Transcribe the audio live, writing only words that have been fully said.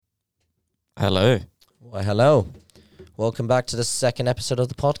Hello. Why, hello. Welcome back to the second episode of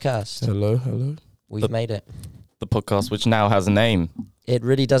the podcast. Hello. We've made it. The podcast, which now has a name. It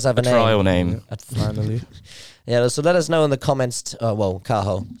really does have a name. Trial name. Yeah, finally. Yeah, so let us know in the comments.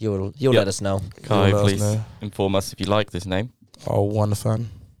 Kaho, you'll let us know. Kai, Let us please know. inform us if you like this name. Our one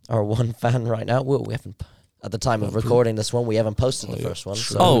fan. Our one fan right now. We haven't, at the time of recording this one, we haven't posted the first one.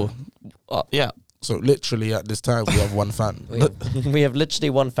 So Yeah. So literally at this time we have one fan. we have literally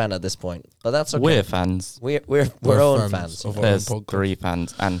one fan at this point, but that's okay. We're fans. We're We're own fans fans. of our There's podcast. 3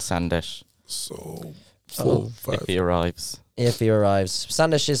 fans and Sandesh So Oh, 4, 5. if he arrives. If he arrives.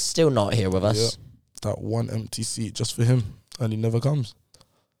 Sandesh is still not here with us. Yeah. That one empty seat just for him, and he never comes.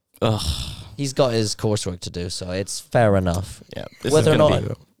 Ugh. He's got his coursework to do, so it's fair enough. Yeah. This Whether is or gonna not-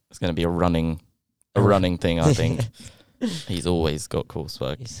 be, it's going to be a running thing, I think. He's always got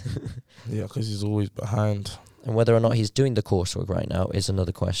coursework. Yeah, because he's always behind, And whether or not he's doing the coursework right now is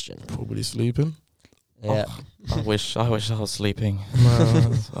another question. probably sleeping. Yeah. I wish I was sleeping.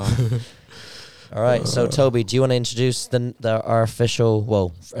 All right. So Toby, do you want to introduce our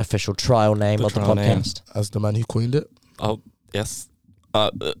official trial name The of the trial name. podcast? As the man who coined it. Oh, yes.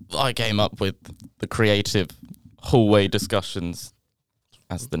 I came up with the creative hallway discussions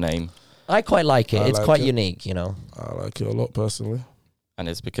as the name. I quite like it. I It's like quite it. unique, you know. I like it a lot personally. And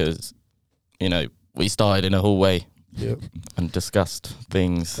it's because, we started in a hallway Yeah. and discussed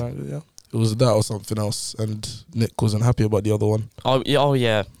things. Yeah. It was that or something else, and Nick wasn't happy about the other one. Oh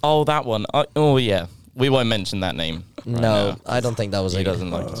yeah. Oh, that one. Yeah. We won't mention that name. No, now. I don't think that was He a doesn't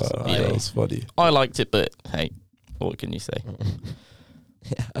like it either. That was funny. I liked it, but hey, what can you say?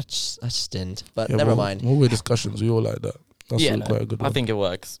 Yeah, I just didn't. But Yeah, never well, mind. All discussions, we all like that. That's Yeah, quite a good one. I think it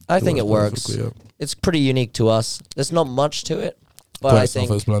works. I think it works. perfectly, yeah. It's pretty unique to us. There's not much to it, but Quite I think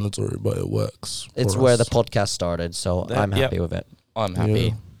self-explanatory, but it works. it's for where us. the podcast started. So Yeah, I'm happy with it. I'm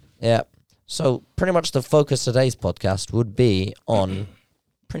happy. Yeah. So pretty much the focus of today's podcast would be on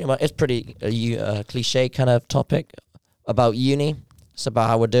it's pretty cliche kind of topic about uni. It's about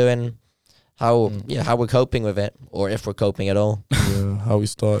how we're doing, how we're coping with it, or if we're coping at all. Yeah, how we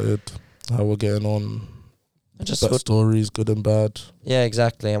started, how we're getting on, Just that stories, good and bad. yeah,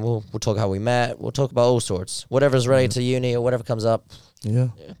 exactly. And we'll talk how we met. We'll talk about all sorts. Whatever's related to uni or whatever comes up, Yeah,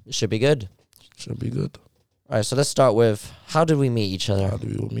 it should be good. should be good. All right, so let's start with how did we meet each How other? do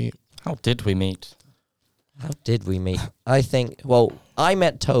we all meet? How did we meet? How did we meet? I think, I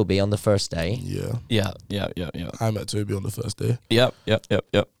met Toby on the first day. Yeah, Yeah. I met Toby on the first day. Yep.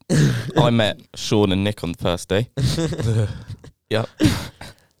 I met Sean and Nick on the first day. Yep.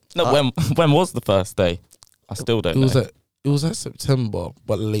 No, when was the first day? I still don't know. It was at September,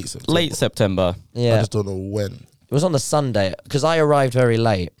 but late September. Late September. I Yeah. just don't know when. It was on the Sunday because I arrived very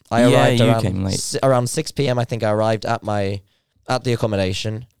late. I Yeah, arrived you around came late. around 6 p.m. I think I arrived at the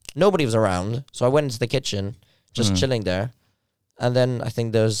accommodation. Nobody was around, so I went into the kitchen, just chilling there. And then I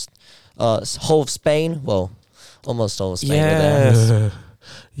think there's whole of Spain. Well, almost all of Spain were there. Yes.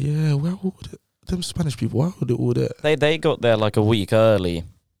 Yeah, where all them Spanish people? Why were they all there? They got there like a week early,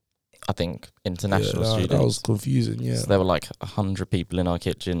 I think, international Yeah, students. that was confusing. Yeah. So there were like 100 people in our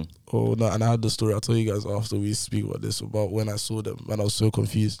kitchen. Oh no! And I had the story. I'll tell you guys after we speak about this about when I saw them, and I was so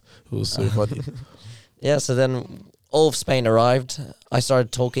confused. It was so funny. Yeah, so then all of Spain arrived. I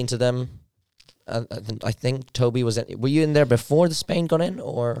started talking to them. I think Toby was in. Were you in there before the Spain got in,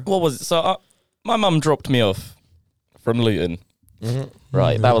 or? What was it? So my mum dropped me off from Luton. Mhm.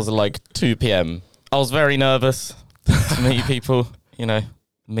 Right, that was like 2 p.m. I was very nervous to meet people,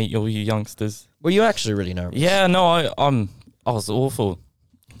 meet all you youngsters. Were you actually really nervous? Yeah, no, I was awful.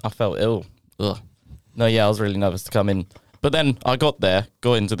 I felt ill. Ugh. No, yeah, I was really nervous to come in. But then I got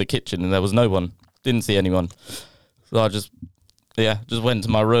into the kitchen and there was no one. Didn't see anyone. So I just went to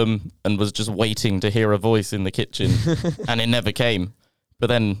my room and was just waiting to hear a voice in the kitchen and it never came. But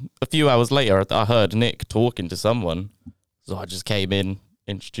then a few hours later, I heard Nick talking to someone. So I just came in,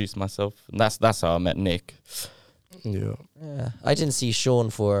 introduced myself, and that's how I met Nick. Yeah. Yeah. I didn't see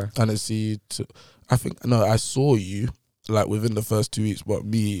Sean for. And I saw you like within the first 2 weeks, but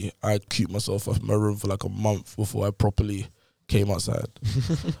I cooped myself up in my room for like a month before I properly came outside.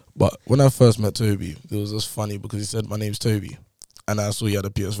 But when I first met Toby, it was just funny because he said my name's Toby, and I saw you had a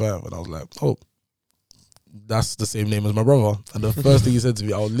PS5, and I was like, oh, that's the same name as my brother. And the first thing he said to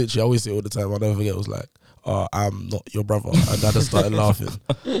me, I always say it all the time, I'll never forget, was like, I'm not your brother. And I just started laughing.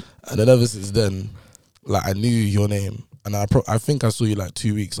 And then ever since then, like I knew your name, and I think I saw you like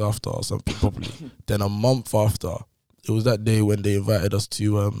 2 weeks after or something properly. Then a month after, it was that day when they invited us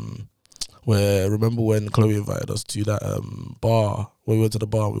to remember when Chloe invited us to that bar, when we went to the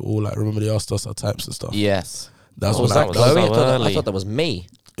bar, we all like, remember they asked us our types and stuff. Yes. That's Was when that was Chloe? so I early. thought that was me.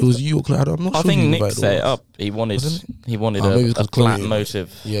 It was you or Chloe. I'm not I sure. think who Nick invited set it us. up. He wanted Maybe it's a 'cause Chloe- flat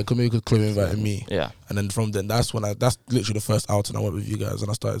motive. Yeah, maybe because Chloe invited me. Yeah. And then from then, that's literally the first outing I went with you guys, and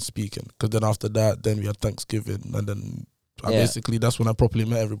I started speaking. Because then after that, then we had Thanksgiving, and then basically that's when I properly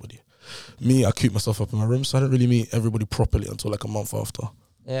met everybody. Me, I cooped myself up in my room, so I didn't really meet everybody properly until like a month after.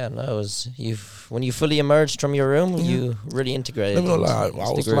 Yeah, no, it was when you fully emerged from your room, you really integrated. Let me not lie, into I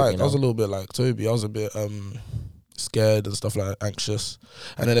the was group, like, you I know? was a little bit like Toby. I was a bit scared and stuff, like anxious.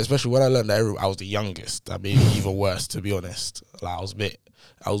 And then especially when I learned that I was the youngest, that made it even worse, to be honest. Like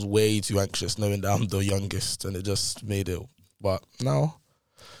I was way too anxious knowing that I'm the youngest, and it just made it. But now,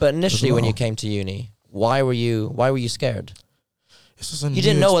 But initially, when you matter. came to uni, why were you scared? it's just a You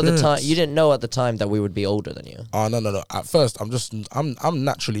didn't know at the time. experience. You didn't know at the time that we would be older than you. Oh no. At first, I'm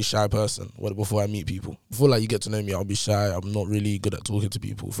naturally a shy person. Before I meet people, before like you get to know me, I'll be shy. I'm not really good at talking to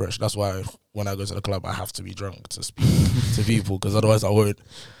people fresh. That's why when I go to the club, I have to be drunk to speak to people, because otherwise I won't.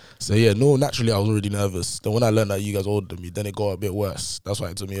 So yeah, no, naturally I was already nervous. Then when I learned that you guys were older than me, then it got a bit worse. That's why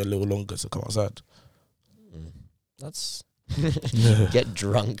it took me a little longer to come outside. That's get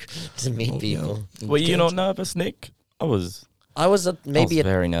drunk to meet people. Were you not nervous, Nick? I was I was maybe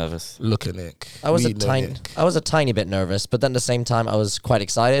very nervous. Look at Nick. I was We a know tiny Nick. I was a tiny bit nervous, but then at the same time I was quite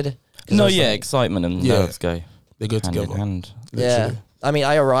excited. 'Cause I No, was yeah, like- excitement and Yeah. nerves go They go hand together. in hand. yeah. Literally. I mean,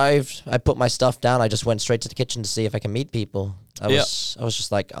 I arrived, I put my stuff down, I just went straight to the kitchen to see if I can meet people. I was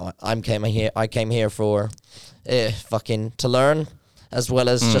just like, oh, I came here for fucking to learn, as well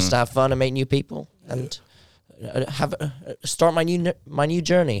as just to have fun and meet new people and start my new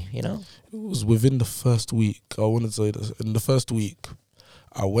journey. You know. It was within the first week. I wanted to say this. In the first week,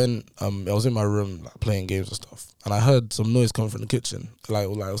 I went. I was in my room like, playing games and stuff, and I heard some noise coming from the kitchen. Like it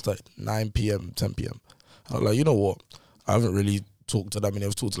was like 9 p.m., 10 p.m. I was like, you know what? I haven't really talked to that many.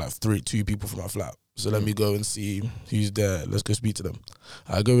 I've talked to like two people from my flat. So let me go and see who's there. Let's go speak to them.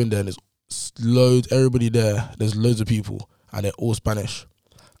 I go in there and there's everybody there. There's loads of people and they're all Spanish.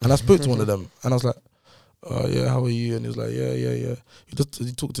 And I spoke to one of them and I was like, oh yeah, how are you? And he was like, yeah.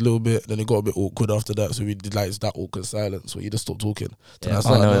 He talked a little bit, then it got a bit awkward after that. So we did like that awkward silence where you just stopped talking. Then Yeah. I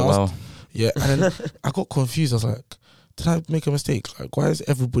started I know and it I well. asked- Yeah, and then I got confused. I was like, did I make a mistake? Like, why is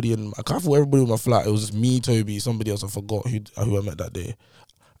everybody in? I thought everybody in my flat. It was just me, Toby, somebody else. I forgot who I met that day,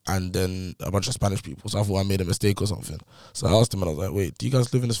 and then a bunch of Spanish people. So I thought I made a mistake or something. So I asked him, and I was like, "Wait, do you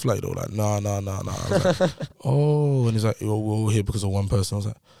guys live in this flat?" They were like, "No." I was like, "Oh," and he's like, "We're all here because of one person." I was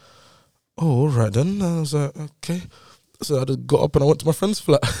like, "Oh, all right then." And I was like, "Okay." So I just got up and I went to my friend's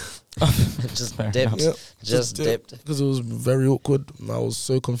flat. just Fair dipped. enough. Yeah, Just dipped. because it was very awkward. And I was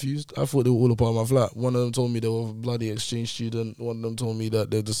so confused. I thought they were all a part of my flat. One of them told me they were a bloody exchange student. One of them told me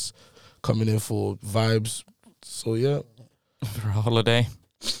that they're just coming in for vibes. So yeah, For a holiday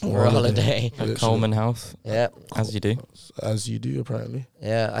For a holiday. at Literally. Coleman House, Yeah. as you do. As you do apparently.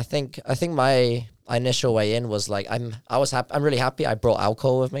 Yeah, I think my initial way in was like I'm really happy I brought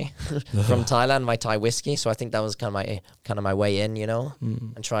alcohol with me from Thailand, my Thai whiskey. So I think that was kind of my way in, you know,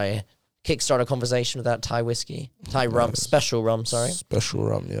 and try kickstart a conversation with that Thai whiskey, Thai rum, Nice. special rum. Sorry, Special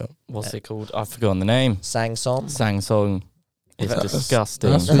rum, yeah. What's it called? I've forgotten the name. Sang Som. Sang Song. It's That's-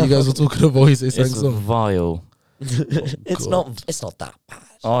 disgusting. That's what you guys were talking about. He said It's sang song. vile. It's not that bad.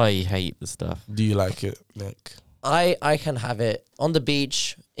 I hate the stuff. Do you like it, Nick? I can have it on the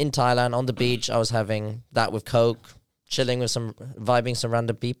beach in Thailand. On the beach, I was having that with Coke, chilling with vibing some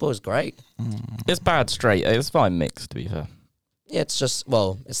random people. It was great. It's bad straight. It's fine mixed, to be fair. Yeah, it's just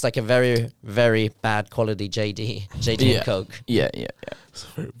it's like a very very bad quality JD Yeah. and Coke. Yeah. It's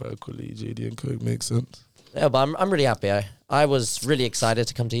very bad quality. JD and Coke makes sense. Yeah, but I'm really happy. I was really excited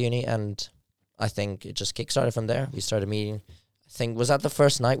to come to uni, and I think it just kickstarted from there. We started meeting. I think was that the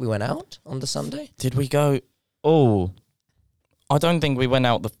first night we went out on the Sunday. Did we go? Oh, I don't think we went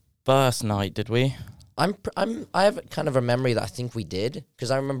out the first night, did we? I have kind of a memory that I think we did because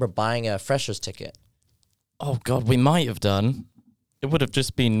I remember buying a freshers ticket. Oh God, we might have done. It would have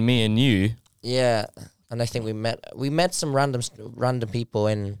just been me and you. Yeah, and I think we met some random people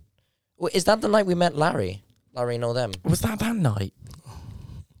in. Is that the night we met Larry? Larry and all them. Was that night?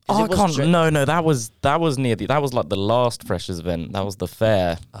 'Cause Oh, it I was can't. dri- No, that was near the. That was like the last freshers event. That was the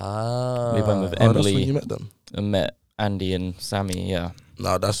fair. Ah, We went with Oh, that's when Emily you met them. and met Andy and Sammy. Yeah.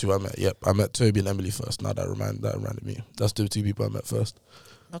 No, that's who I met. Yep, I met Toby and Emily first. Now that reminded me. That's the two people I met first.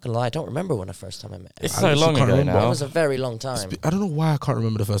 Not gonna lie, I don't remember when the first time I met. It's I so actually long can't ago remember. It now. was a very long time. I don't know why I can't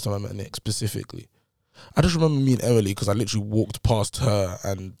remember the first time I met Nick specifically. I just remember me and Emily because I literally walked past her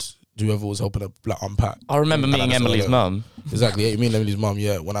and whoever was helping her like unpack. I remember And I meeting just said Emily's hello. mum. Exactly, yeah, me and Emily's mum.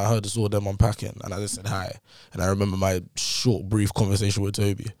 Yeah, when I saw them unpacking, and I just said hi, and I remember my short, brief conversation with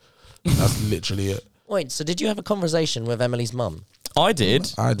Toby. That's literally it. Wait, so did you have a conversation with Emily's mum? I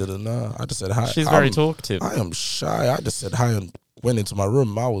did. I didn't know. I just said hi. She's very talkative. I am shy. I just said hi and went into my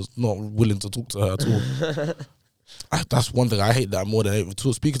room. I was not willing to talk to her at all. That's one thing I hate that more than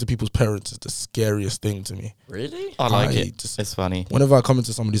anything. Speaking to people's parents is the scariest thing to me. Really? I like it. It's funny. Whenever I come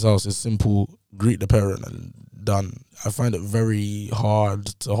into somebody's house, it's simple. Greet the parent and done. I find it very hard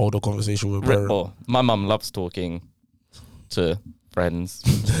to hold a conversation with a parent. Oh, my mum loves talking to friends.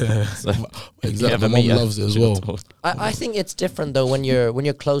 So exactly. My mum loves it as well. I think it's different though when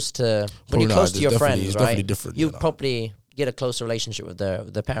you're close to your friends, it's right? definitely different. You probably get a closer relationship with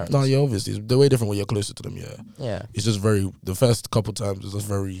the parents. No, yeah, obviously they're way different when you're closer to them. Yeah, yeah. It's just the first couple times it's just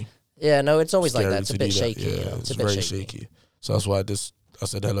very. Yeah, no, it's always like that. It's a bit shaky. Yeah, you know? it's very shaky. So that's why I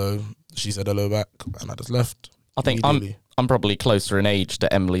said hello. She said hello back, and I just left. I think I'm probably closer in age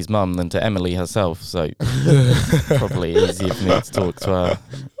to Emily's mum than to Emily herself, so probably easier for me to talk to her.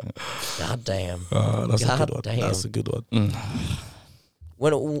 God damn. That's a good one. Damn. That's a good one.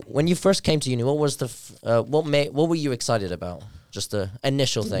 When you first came to uni, what was what were you excited about? Just the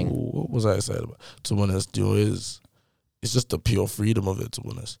initial thing. What was I excited about? To be honest, it's just the pure freedom of it. To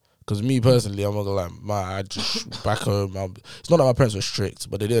be honest, because me personally, I'm not gonna lie, I just back home. It's not that my parents were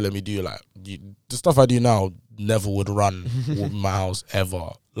strict, but they didn't let me do the stuff I do now. Never would run with my house ever.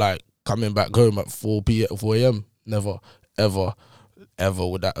 Like coming back home at 4 a.m. Never, ever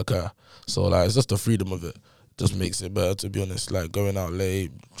would that occur. So like, it's just the freedom of it. Just makes it better, to be honest. Like going out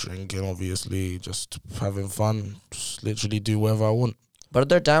late, drinking, obviously, just having fun, just literally do whatever I want. But are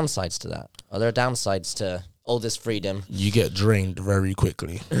there downsides to that? Are there downsides to all this freedom? You get drained very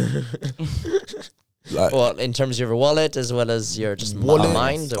quickly. Like, well, in terms of your wallet as well as your just wallet,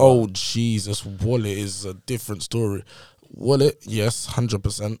 mind? Oh, Jesus. Wallet is a different story. Wallet, yes,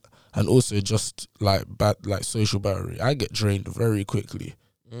 100%. And also just like social battery. I get drained very quickly.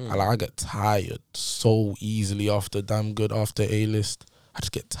 I get tired so easily after Damn Good, after A-list. I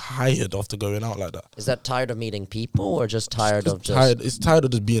just get tired after going out like that. Is that tired of meeting people or just tired of just... Tired. It's tired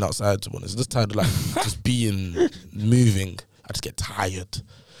of just being outside, to be honest. It's just tired of just moving. I just get tired.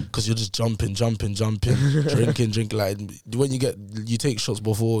 Because you're just jumping, drinking. Like when you take shots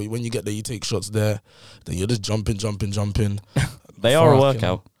before, when you get there, you take shots there. Then you're just jumping. They are a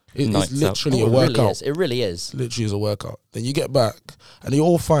workout. It's literally a workout. It really is. Literally is a workout. Then you get back and you're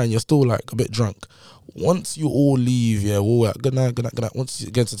all fine. You're still like a bit drunk. Once you all leave, yeah, we'll like, good night. Once you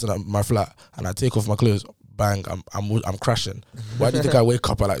get into my flat and I take off my clothes, bang, I'm crashing. Why do you think I wake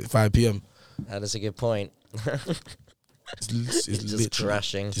up at like 5 p.m? That is a good point. It's just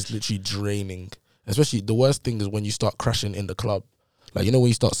crashing. It's literally draining. Especially the worst thing is when you start crashing in the club. Like, you know, when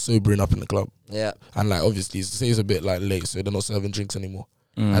you start sobering up in the club. Yeah. And like, obviously, say it's a bit like late, so they're not serving drinks anymore.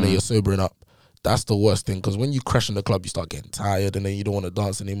 And then you're sobering up. That's the worst thing, because when you crash in the club, you start getting tired and then you don't want to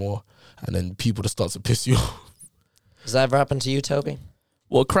dance anymore. And then people just start to piss you off. Has that ever happened to you, Toby?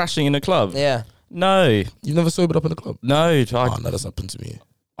 What, crashing in a club? Yeah. No. You've never sobered up in the club? No. No, that's happened to me.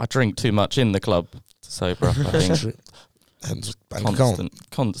 I drink too much in the club to sober up, I think. And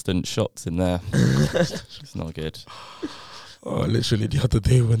constant shots in there. It's not good. Oh, literally the other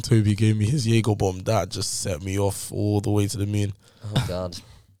day when Toby gave me his Jaeger bomb, that just set me off all the way to the moon. Oh God.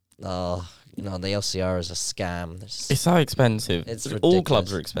 Oh, you know, the LCR is a scam. It's so expensive. It's ridiculous. All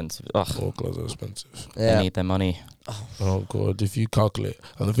clubs are expensive. Ugh. All clubs are expensive. Yeah. They need their money. Oh God, if you calculate.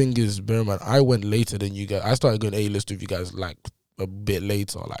 And the thing is, bear in mind, I went later than you guys. I started going A-list with you guys like a bit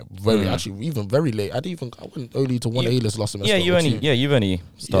later, like actually even very late. I went only to one A-list last semester. You've only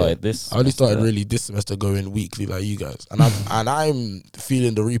started this. I only started really this semester going weekly like you guys, and I'm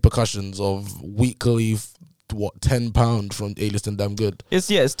feeling the repercussions of weekly. What, £10 from A-list and Damn Good? It's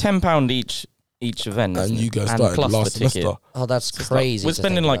 £10 each event, and you guys started last semester. Oh, that's crazy. We're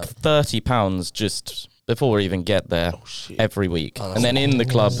spending like £30 just before we even get there every week, and then in the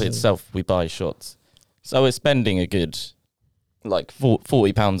club itself we buy shots. So we're spending a good like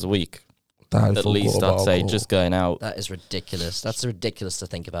 £40 a week. At least I'd say, just going out. That is ridiculous. That's ridiculous to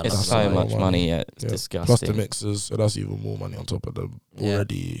think about. It's so much money. It's disgusting. Plus the mixers, so that's even more money on top of the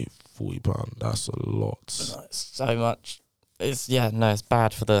already £40. That's a lot. No, it's so much. It's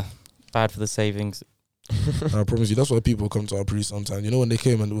bad for the savings. I promise you, that's why people come to our pre sometimes. You know, when they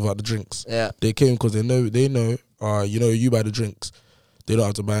came and without the drinks, they came because they know. You buy the drinks. They don't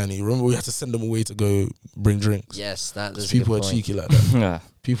have to buy any. Remember, we had to send them away to go bring drinks. Yes, that is. People are cheeky like that. Yeah.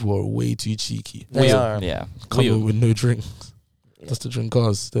 People are way too cheeky. They are. Yeah. Coming with no drinks. Just to drink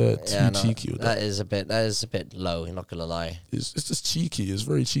ours. They're too cheeky with that. That is a bit low, you're not gonna lie. It's just cheeky. It's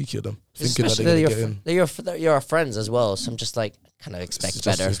very cheeky of them. Thinking that they're gonna get in. They're our friends as well, so I'm just like, kind of expect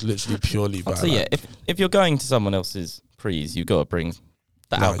better. It's literally purely bad. So yeah, if you're going to someone else's prees, you've got to bring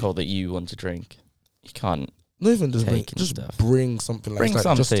the alcohol that you want to drink. You can't not even just Cake and just stuff. bring something like Bring it's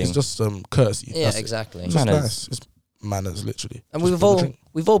like something. It's just courtesy. Yeah, That's it. exactly. It's Manners. just nice. It's manners, literally. And Just bring a drink.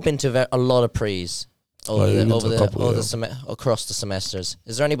 we've all been to a lot of pre's over yeah, the we've been over to a the couple, over yeah. the across the semesters.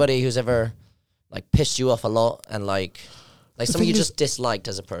 Is there anybody who's ever like pissed you off a lot and like The someone you thing is- just disliked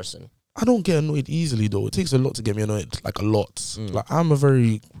as a person? I don't get annoyed easily though. It takes a lot to get me annoyed, like a lot. Mm. Like I'm a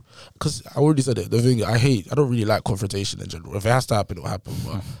very, because I already said it. The thing I don't really like confrontation in general. If it has to happen, it will happen.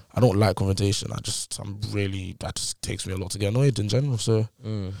 But I don't like confrontation. that just takes me a lot to get annoyed in general. So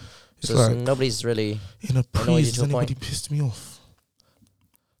it's So like nobody's really. in a annoyed you praise, to a anybody pissed me off.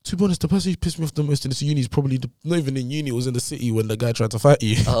 To be honest, the person who pissed me off the most in this uni is probably not even in uni. It was in the city when the guy tried to fight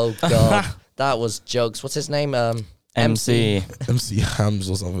you. Oh god, that was jokes. What's his name? MC. MC Hams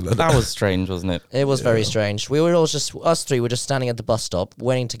or something like that. That was strange, wasn't it? It was very Yeah. strange. We were all us three were just standing at the bus stop,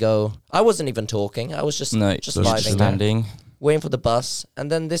 waiting to go. I wasn't even talking. I was just No, just just vibing there, standing. waiting for the bus. And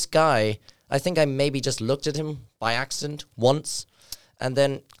then this guy, I think I maybe just looked at him by accident once, and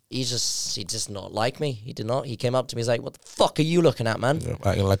then he just not like me. He did not. He came up to me. He's like, "What the fuck are you looking at, man?" Yeah,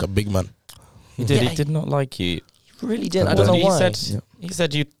 acting like a big man. He did. Yeah. He did not like you. He really did. I And don't know then why. He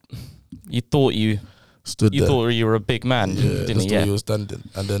said you thought you Stood there. thought you were a big man, Yeah, didn't that's you? the way Yeah. he was standing.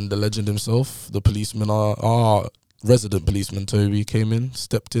 And then the legend himself, the policeman, our resident policeman, Toby, came in,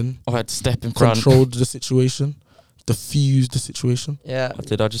 stepped in, I had to step in front. controlled the situation, diffused the situation. Yeah,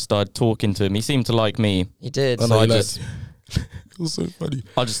 I just started talking to him. He seemed to like me. he did. I So know, I like- just It was so funny.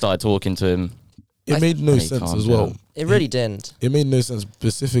 I just started talking to him. It I made no And he sense calmed as well. down. It really didn't. It made no sense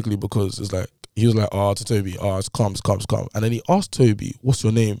specifically because it's like, he was like, to Toby, it's calm. And then he asked Toby, what's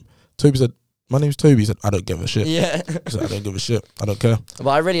your name? Toby said, my name's Toby. He said, I don't give a shit. Yeah. He said, I don't give a shit. I don't care. But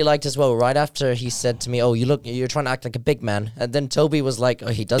I really liked as well, right after he said to me, "Oh, you're trying to act like a big man." And then Toby was like, "Oh,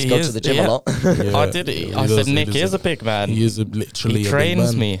 he does He go is, to the gym yeah. a lot." Yeah, I did it. he I does, said he Nick does is it. a big man. He is literally He a big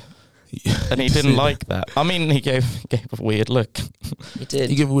trains man. me, and he didn't like that. I mean, he gave a weird look. He did.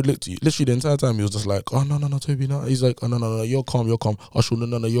 He gave a weird look to you. Literally the entire time he was just like, oh no, Toby, no. He's like, oh no, you're calm. Oh sure,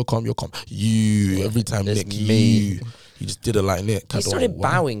 no, you're calm. You every time It's Nick, me. you. He just did it like Nick. I He don't started know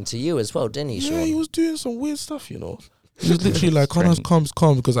why. bowing to you as well, didn't he, Yeah, Sean? he was doing some weird stuff, you know. He was literally like, oh no, it's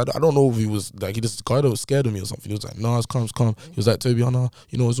calm, because I don't know if he was like, he just kind of scared of me or something. He was like, no, it's calm. He was like, Toby, oh no,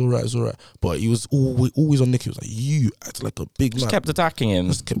 it's all right. But he was always on Nick. He was like, you act like a big Just man. kept attacking him.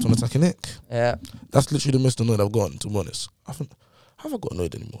 Just kept on attacking Nick. Yeah. That's literally the most annoyed I've gotten, to be honest. I haven't got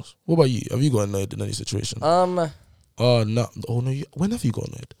annoyed anymore. What about you? Have you got annoyed in any situation? Oh no! When have you got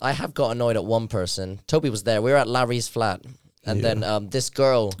annoyed? I have got annoyed at one person. Toby was there. We were at Larry's flat, and Yeah. then this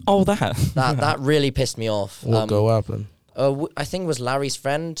girl Oh, that. that really pissed me off. What happened? I think it was Larry's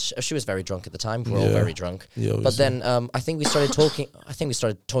friend. She was very drunk at the time. We were all Yeah. very drunk. Yeah, But then I think we started talking. I think we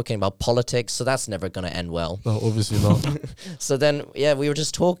started talking about politics. So that's never going to end well. no, obviously not. So then, yeah, we were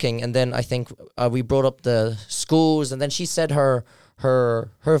just talking, and then I think we brought up the schools, and then she said her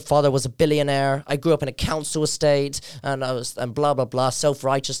father was a billionaire. I grew up in a council estate, and and blah blah blah,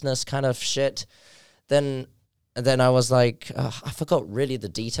 self-righteousness kind of shit. And then I was like, I forgot really the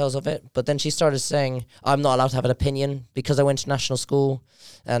details of it. But then she started saying, I'm not allowed to have an opinion because I went to national school.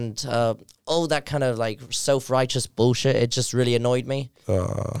 And all that kind of like self-righteous bullshit. It just really annoyed me.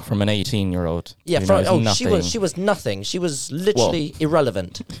 From an 18-year-old. Yeah, she was nothing. She was literally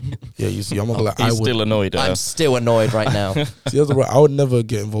irrelevant. Yeah, you see, I'm not gonna lie. He's still annoyed at her. I'm still annoyed right now. See, that's the right. I would never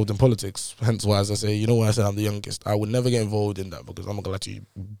get involved in politics. Hence why, as I say, when I said I'm the youngest, I would never get involved in that because I'm not gonna lie to you.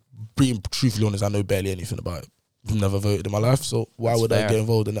 Being truthfully honest, I know barely anything about it. Never voted in my life, so why That's would fair. I get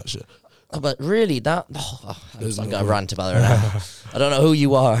involved in that shit? But really, I'm There's going no to way. rant about it now. I don't know who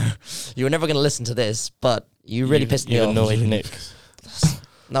you are. You were never going to listen to this, but you really pissed me You off. annoyed Nick.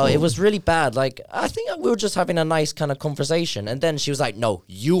 No, it was really bad. Like, I think we were just having a nice kind of conversation. And then she was like, no,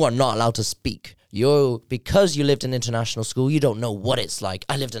 you are not allowed to speak. Because you lived in international school, you don't know what it's like.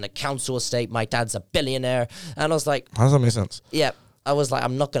 I lived in a council estate. My dad's a billionaire. And I was like, How does that make sense? yeah. I was like,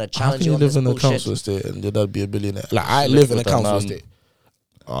 I'm not going to How challenge can you you on live this in a bullshit. council estate and your dad be a billionaire? Like, I Live live in a with her council mum. estate.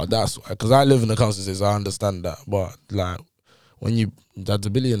 Oh, that's why. Because I live in a council estate, so I understand that. But, like, when your dad's a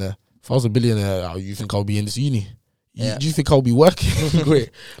billionaire, if I was a billionaire, you think I'll be in this uni? Yeah. Do you think I'll be working?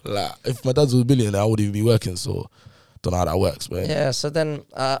 Wait, like, if my dad was a billionaire, I wouldn't even be working, so don't know how that works, but Yeah, so then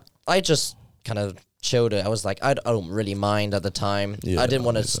I just kind of chilled it. I was like, I don't really mind at the time. I didn't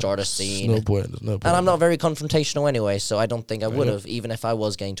want to start a scene. There's no point. And I'm not very confrontational anyway, so I don't think I would have, even if I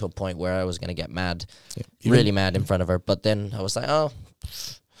was getting to a point where I was going to get mad, really mad in front of her. But then I was like, oh,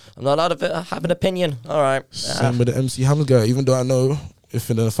 I'm not allowed to have an opinion. All right. Same with the MC Hammer guy. Even though I know if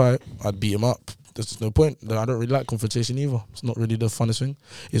in a fight, I'd beat him up. There's just no point. I don't really like confrontation either. It's not really the funnest thing.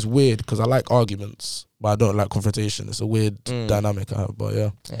 It's weird because I like arguments, but I don't like confrontation. It's a weird dynamic I have. But yeah.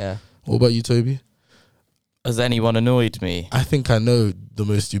 Yeah. What about you, Toby? Has anyone annoyed me? I think I know the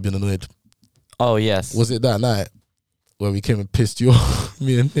most you've been annoyed. Oh, yes. Was it that night where we came and pissed you off,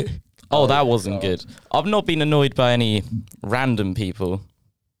 me and Nick? Oh, that wasn't good. I've not been annoyed by any random people.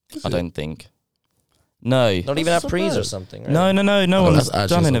 I don't think. No. Not even at prees or something, right? No. No Oh, one's that's actually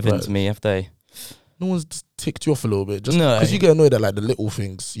done anything surprising. to me, have they? No one's just ticked you off a little bit. Just No. because you get annoyed at like the little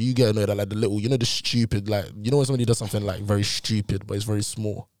things. You get annoyed at like the little, you know, the stupid, like, you know when somebody does something like very stupid, but it's very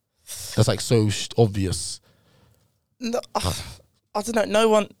small. That's like so obvious. No, I don't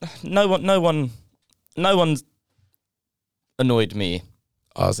know. No one's annoyed me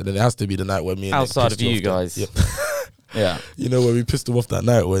So then it has to be the night when me and Nick outside pissed of you off guys. Yep. Yeah. You know when we pissed him off that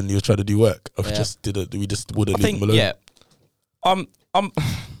night when you were trying to do work? We Yeah. just didn't. We just wouldn't I leave him think, alone. yeah.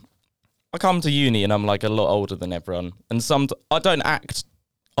 I come to uni and I'm like a lot older than everyone. And I don't act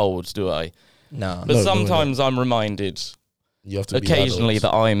old, do I? No. But No, sometimes I'm reminded You have to be occasionally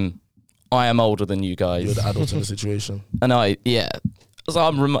adults. that I am older than you You're guys. the adults in the situation. And so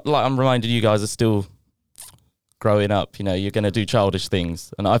I'm reminded you guys are still growing up. You know, you're going to do childish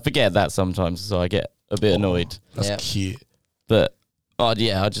things. And I forget that sometimes, so I get a bit annoyed. That's Yeah. cute. But, I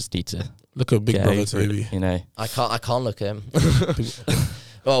just need to Look at Big get Brother, over it, Toby. you know. I can't look at him.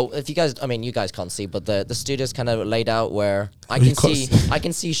 Well, if you guys, I mean, you guys can't see, but the studio's kind of laid out where I You can can't see, see. I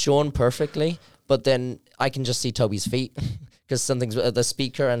can see Sean perfectly, but then I can just see Toby's feet because something's the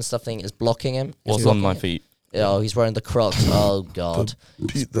speaker and something is blocking him. What's It's on my blocking feet? it. Oh, he's wearing the Crocs. Oh God,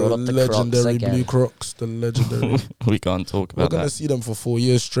 The brought up the Crocs legendary again. blue Crocs. The legendary. We can't talk We're about going to that. see them for 4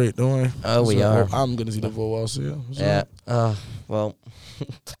 years straight, don't worry. Oh, we are. I'm going to see them for a while, so yeah. So Yeah. Well, the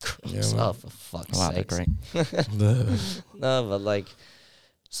Crocs. Yeah, man. Oh, for fuck's Wow, they're sake. great. No, but like,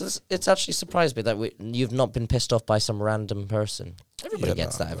 so it's actually surprised me that you've not been pissed off by some random person. Everybody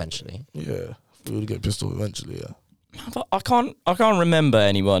gets that eventually. Yeah. We would get pissed off eventually, yeah. But I can't remember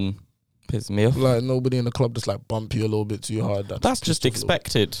anyone pissing me off. Like nobody in the club just like bump you a little bit too hard. That's just pissed off a little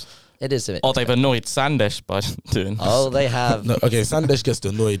expected. It is a bit. Oh, they've annoyed Sandesh by doing this. Oh, they have. bit. No, okay, Sandesh gets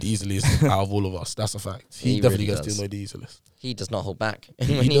annoyed easily out of all of us. That's a fact. He He definitely really gets does. annoyed easily. He does not hold back.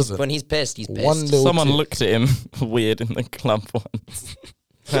 He doesn't. When he's pissed, he's pissed. One little Someone tip. looked at him weird in the club once.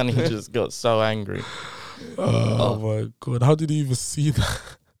 And he just got so angry. Oh my god! How did he even see that?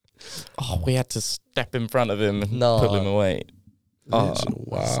 Oh, we had to step in front of him and No. pull him away. Oh,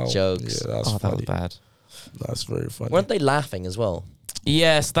 Wow, jokes. Yeah, that's that was funny. bad. That's very funny. Weren't they laughing as well?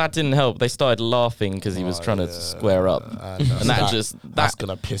 Yes, that didn't help. They started laughing because he was trying to square up. And that's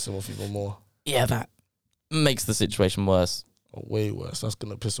gonna piss him off even more. That makes the situation worse. Way worse. That's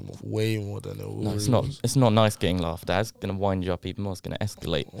gonna piss him off way more than it No, already it's not. was. It's not nice getting laughed at. It's gonna wind you up even more. It's gonna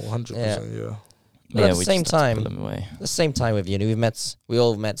escalate. 100%. Yeah. But at the we same just had to time- pull him away. At the same time with uni, we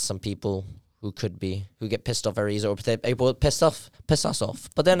all met some people who get pissed off very easily, or they're able to piss us off.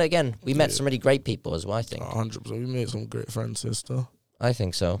 But then again, we met some really great people as well. I think. 100%. We made some great friends, sister. I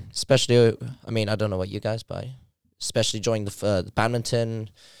think so. Especially, I mean, I don't know what you guys buy. Especially joining the badminton,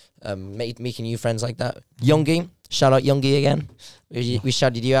 making new friends like that. Youngie, shout out Youngie again. We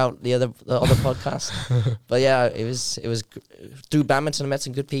shouted you out the other podcast. But yeah, it was through badminton I met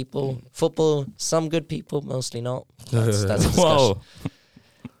some good people. Football, some good people, mostly not. That's a discussion. Whoa,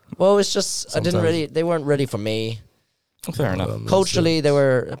 Well, it's just Sometimes. they weren't ready for me. fair enough. Culturally, they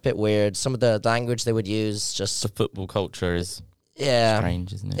were a bit weird. Some of the language they would use, just The football culture is yeah,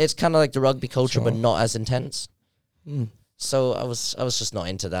 strange, isn't it? it's kind of like the rugby culture, but Sure. not as intense. Mm. So I was just not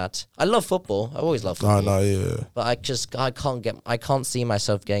into that. I love football. I've always loved football. No, yeah. But I can't see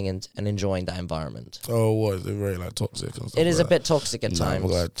myself getting in and enjoying that environment. Oh, what? Is it very like toxic and stuff? It is like a bit toxic at that? times. Nah,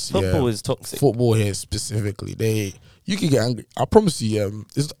 but, Football yeah. is toxic. Football here specifically, you can get angry. I promise you,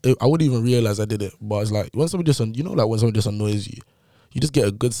 I wouldn't even realize I did it, but it's like when somebody when somebody just annoys you, you just get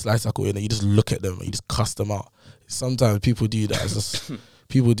a good slice tackle in and you just look at them and you just cuss them out. Sometimes people do that. It's just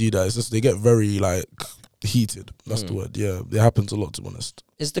It's just they get very like heated. That's the word. Yeah, it happens a lot, to be honest.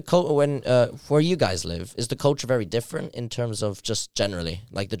 Is the culture where you guys live? Is the culture very different in terms of just generally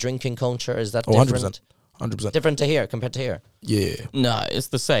like the drinking culture? Is that different? 100%. Different to here compared to here. Yeah, No, it's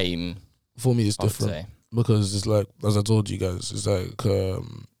the same. for me it's I would different. say. Because it's like, as I told you guys, it's like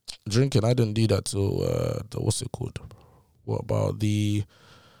drinking. I didn't do that till what's it called? What about the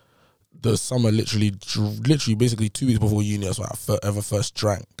summer? Literally, basically 2 weeks before uni. That's when I ever first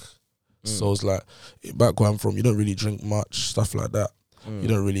drank. So it's like back where I'm from, you don't really drink much stuff like that. You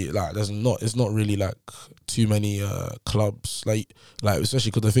don't really like. It's not really like too many clubs. Like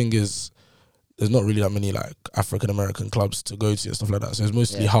especially because the thing is, there's not really that many like African American clubs to go to and stuff like that. So it's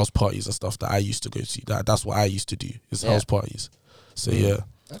mostly house parties and stuff that I used to go to. That's what I used to do, is house parties. So yeah.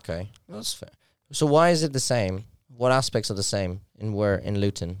 Okay, that's fair. So why is it the same? What aspects are the same in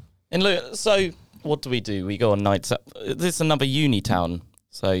Luton? So what do? We go on nights out. This is another uni town,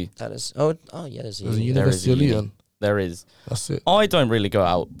 so That is. Oh yeah. There's a There's a uni. There is University a of uni. Leon. there is. That's it. I don't really go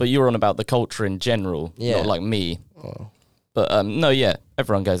out, but you're on about the culture in general, Yeah. not like me. Oh. But no, yeah,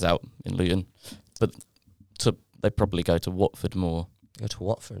 everyone goes out in Luton, but they probably go to Watford more. Go to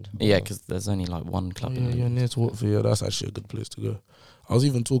Watford. Yeah, Oh. because there's only like one club in Yeah, Luton. you're near to Watford. Yeah, that's actually a good place to go. I was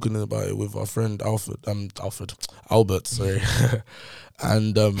even talking about it with our friend Albert, sorry,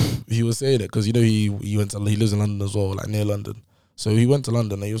 and he was saying it because he lives in London as well, like near London. So he went to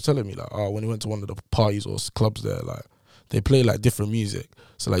London and he was telling me like, when he went to one of the parties or clubs there, like they play like different music.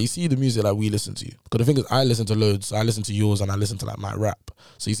 So like you see the music that we listen to, because the thing is I listen to loads. I listen to yours and I listen to like my rap.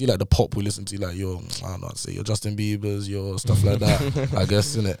 So you see like the pop we listen to, like your your Justin Bieber's, your stuff like that. I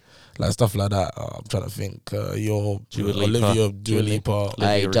guess innit, like stuff like that. I'm trying to think. Your Dua Lipa. Olivia, Dua Lipa.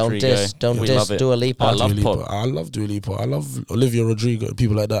 Hey, Olivia don't Rodrigo. diss We Dua love it. Lipa. I love Dua Lipa. pop. I love Dua Lipa. I love Olivia Rodrigo and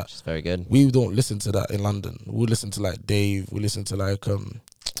people like that. She's very good. We don't listen to that in London. We listen to like Dave. We listen to like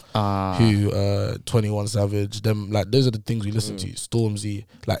 21 Savage. Them like those are the things we listen to. Stormzy,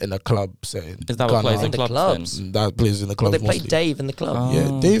 like in a club setting. Is that what plays In in the clubs clubs? then? That plays in the Well, club. they play Dave in the club. Oh.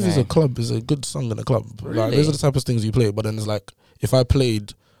 Yeah, Dave is Okay. a club. Is a good song in the club. Like Really? those are the type of things you play. But then it's like if I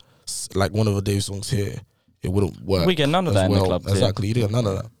played like one of the Dave songs here, it wouldn't work. We get none of as that in the well. clubs here. Exactly. You don't get none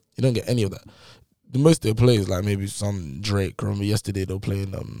of that. You don't get any of that. The most they play is like maybe some Drake. Remember yesterday they were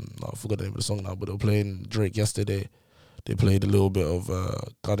playing I forgot the name of the song now, but they were playing Drake yesterday. They played a little bit of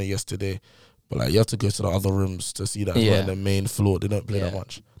Gunna yesterday. But like you have to go to the other rooms to see that. Yeah. On the main floor they don't play that Yeah.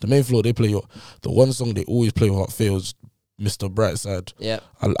 much. The main floor they play the one song they always play without fail is Mr. Brightside. Yeah.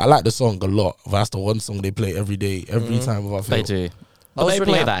 I like the song a lot. That's the one song they play every day, every time without fail. They do. I But was they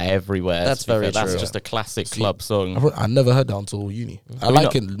really play hap- that everywhere. That's to be very fair. That's true. just a classic See, club song. I never heard that until uni. I you like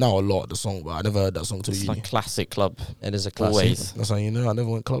not- it now a lot, the song, but I never heard that song till It's uni. like classic club. It is a classic. Always. That's how you know. I never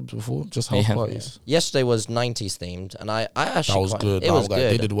went clubs before, just house Yeah. parties. Yesterday was 90s themed, and I actually That was quite, good. It was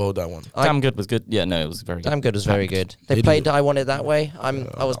They good. did well that one. I- Damn Good was good. Yeah, no, it was very good. Damn Good was very good. They They played did. I Want It That Way. I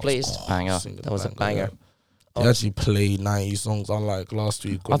was That pleased. Banger. single That was a banger. They actually played 90 songs, unlike last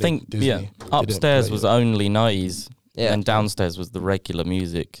week. when I think, Disney, yeah, they didn't upstairs play was it. only 90s. Yeah. And downstairs was the regular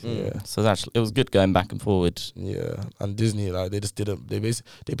music. Yeah. So actually, it was good going back and forward. Yeah, and Disney, like they just didn't.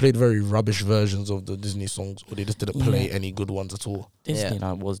 They played very rubbish versions of the Disney songs, or they just didn't play any good ones at all. Disney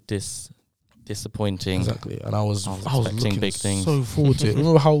was disappointing. Exactly, and I was expecting looking big things. so forward to it.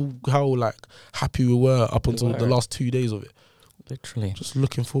 Remember how like happy we were up until the were. last 2 days of it. Literally. Just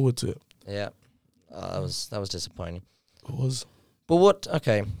looking forward to it. Yeah. That was disappointing. It was. But what?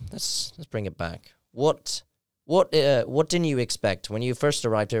 Okay, let's bring it back. What didn't you expect when you first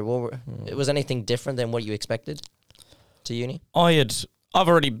arrived here? Was anything different than what you expected to uni? I've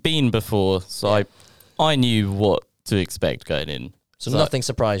already been before, so I knew what to expect going in. So nothing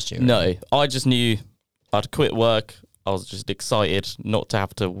surprised you? No, I just knew I'd quit work. I was just excited not to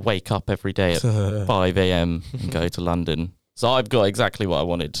have to wake up every day at 5 a.m. and go to London. So I've got exactly what I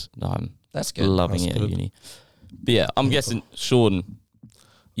wanted. I'm That's good. loving That's it good. at uni. But yeah, I'm guessing, Sean,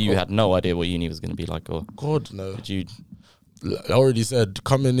 you had no idea what uni was going to be like, or God no. did you? I already said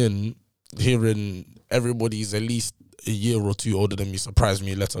coming in, hearing everybody's at least a year or two older than me surprised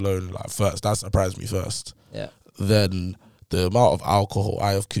me. Let alone like first, that surprised me first. Yeah. Then the amount of alcohol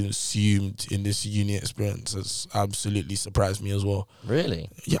I have consumed in this uni experience has absolutely surprised me as well. Really?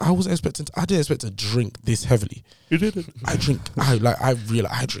 Yeah, I didn't expect to drink this heavily. You didn't? I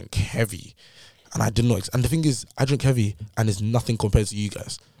realized I drink heavy. And I did not. And the thing is, I drink heavy and it's nothing compared to you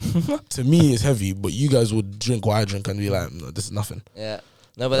guys. To me, it's heavy, but you guys would drink what I drink and be like, no, this is nothing. Yeah.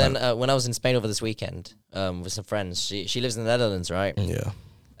 No, but then when I was in Spain over this weekend with some friends, she lives in the Netherlands, right? Yeah.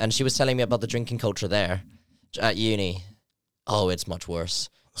 And she was telling me about the drinking culture there at uni. Oh, it's much worse.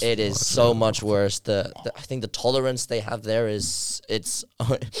 It is so much worse. I think the tolerance they have there it's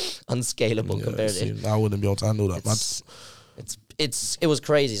unscalable Yeah, compared see, to I wouldn't be able to handle that. it was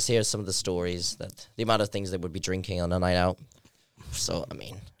crazy to hear some of the stories, that the amount of things they would be drinking on a night out. So I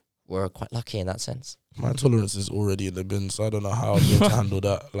mean, we're quite lucky in that sense. My tolerance is already in the bin, so I don't know how I'm going to handle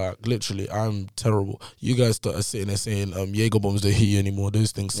that. Like, literally, I'm terrible. You guys started sitting there saying, Jaeger bombs don't hit you anymore.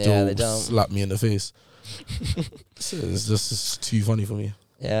 Those things Yeah, still they don't. slap me in the face. It's just too funny for me.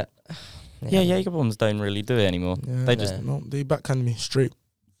 Yeah. Yeah, Jaeger bombs don't really do it anymore. Yeah, They just they backhand me straight,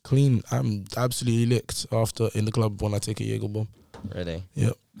 clean. I'm absolutely licked after in the club when I take a Jaeger bomb. Really.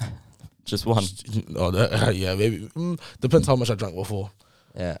 Yep. just one. Yeah, maybe. Depends how much I drank before.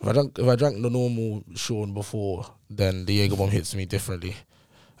 Yeah. If I drank the normal Sean before, then the Jaeger bomb hits me differently.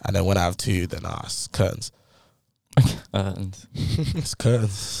 And then when I have two, then it's curtains. And It's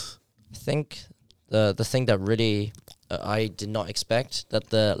curtains. I think the thing that really I did not expect, that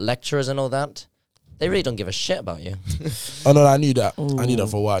the lecturers and all that, they really don't give a shit about you. Oh no, I knew that. I knew that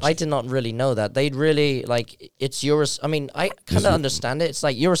for a while. I did not really know that. They'd really, like, it's yours. I mean, I kind of understand it. It's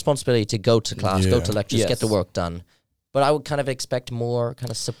like your responsibility to go to class, go to lectures, get the work done. But I would kind of expect more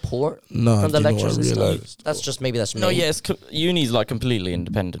kind of support from the lecturers and stuff. That's just, maybe that's me. No, yes, uni's like completely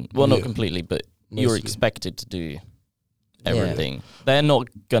independent. Well, not completely, but you're expected to do everything. Yeah. They're not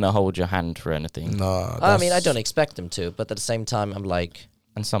going to hold your hand for anything. Nah. I mean, I don't expect them to, but at the same time, I'm like...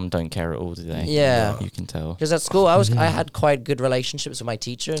 And some don't care at all, do they? Yeah. You can tell. Because at school, I had quite good relationships with my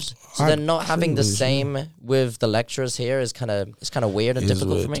teachers. So then not having the same with the lecturers here is kind of weird and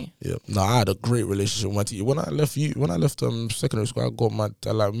difficult for me. Yeah. No, I had a great relationship with my teacher. When I left secondary school, I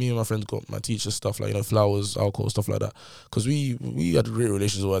got me and my friends got my teachers stuff like, flowers, alcohol, stuff like that. Because we had a great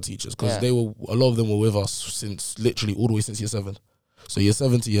relationship with our teachers. Because a lot of them were with us since literally all the way since year 7. So year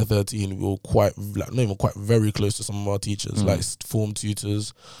 7 to year 13, we were very close to some of our teachers, like form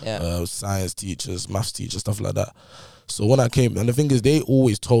tutors, science teachers, maths teachers, stuff like that. So when I came, and the thing is, they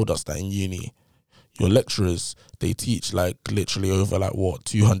always told us that in uni, your lecturers, they teach like literally over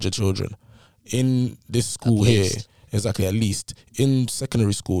 200 children. In this school here, exactly, at least. In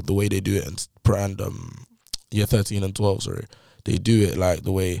secondary school, the way they do it, and year 13 and 12, they do it like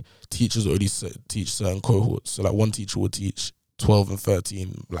the way teachers already teach certain cohorts. So like one teacher would teach 12 and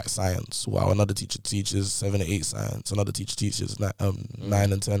 13 like science, while another teacher teaches 7 and 8 science, another teacher teaches 9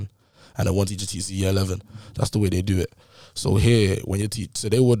 and 10, and then one teacher teaches year 11. That's the way they do it. So here, when you teach, so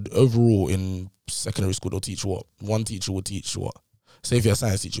they would overall in secondary school, they'll teach what? One teacher will teach what? Say if you're a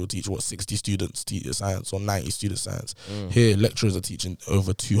science teacher, you'll teach what? 60 students teach science or 90 students science. Here, lecturers are teaching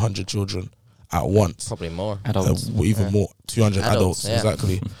over 200 children at once. Probably more. Adults. Even more. 200 adults,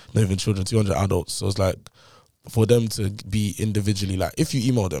 exactly. Not even children, 200 adults. So it's like, for them to be individually, like, if you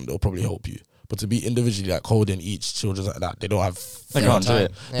email them, they'll probably help you. But to be individually, like, holding each children's like that, they don't have... They can't do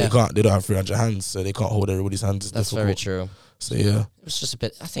it. They don't have 300 hands, so they can't hold everybody's hands. It's That's difficult. very true. So, yeah. It was just a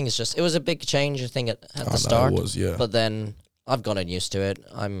bit... I think it was a big change, I think, at the start. It was, yeah. But then I've gotten used to it.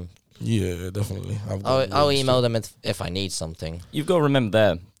 Yeah, definitely. I'll email them if I need something. You've got to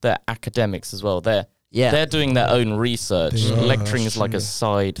remember, they're academics as well. They're doing their own research. Lecturing is like a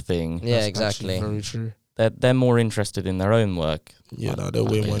side thing. Yeah, exactly. Very true. They're more interested in their own work. Yeah, they're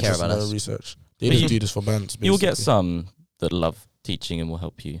way more interested in their own research. They just do this for bands, basically. You'll get some that love teaching and will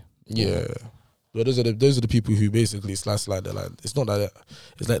help you. Yeah. But those are the people who basically slide. They're like, it's not that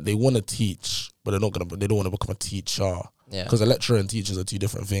it's like they want to teach, but they don't want to become a teacher. Yeah. Because a lecturer and teachers are two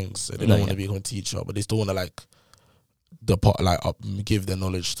different things. So they don't want to become a teacher, but they still want to give their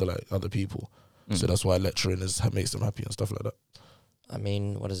knowledge to like other people. So that's why lecturing makes them happy and stuff like that. I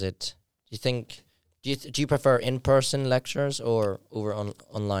mean, what is it? Do you prefer in-person lectures or over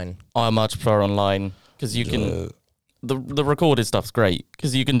online? I much prefer online because you can... The recorded stuff's great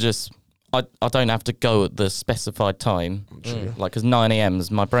because you can just... I don't have to go at the specified time. Like, because 9 a.m.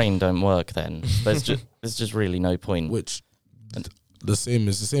 my brain don't work then. There's just really no point. Which the same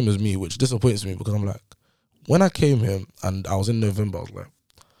as me, which disappoints me because I'm like, when I came here and I was in November, I was like,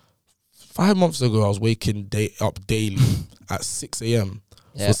 5 months ago I was waking up daily at 6 a.m.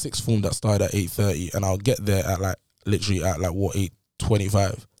 for sixth form that started at 8:30, and I'll get there at literally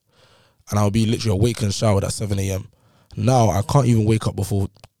 8:25, and I'll be literally awake and showered at 7 a.m. Now I can't even wake up before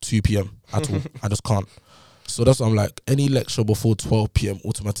 2 p.m. at all. I just can't. So that's why I'm like, any lecture before 12 p.m.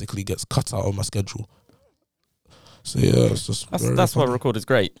 automatically gets cut out of my schedule. So yeah, it's just that's why record is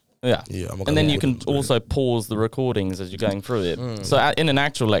great. Yeah. And then you can also pause the recordings as you're going through it. So in an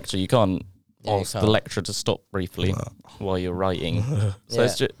actual lecture, you can't ask the lecturer to stop briefly while you're writing. So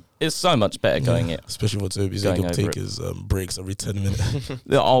it's so much better going it. Especially for Toby, he's going to take his breaks every 10 minutes.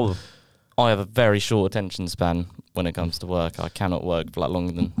 I have a very short attention span when it comes to work. I cannot work for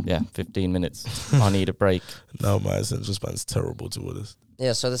longer than 15 minutes. I need a break. No, my attention span's terrible to this.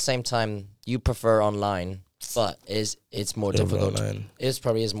 Yeah, so at the same time, you prefer online, but it's more difficult. It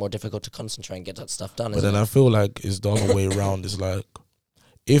probably is more difficult to concentrate and get that stuff done. But then I feel like it's the other way around. It's like,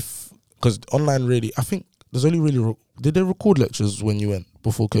 because online really, I think there's only really, did they record lectures when you went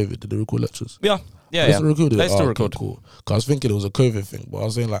before COVID? Did they record lectures? Yeah. They still record it? They still record. Cool. Because I was thinking it was a COVID thing, but I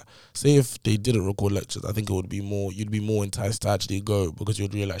was saying like, say if they didn't record lectures, I think it would be more, you'd be more enticed to actually go because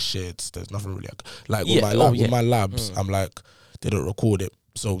you'd realize shit, there's nothing really like with my labs, I'm like, they don't record it.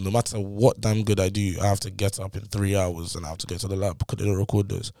 So no matter what damn good I do, I have to get up in 3 hours and I have to go to the lab because they don't record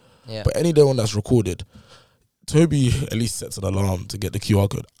those. Yeah. But any day one that's recorded, Toby at least sets an alarm to get the QR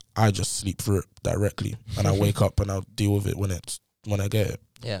code. I just sleep through it directly and I wake up and I'll deal with it when I get it.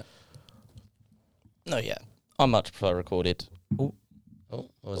 Yeah. No, yeah. I much prefer recorded. Oh, what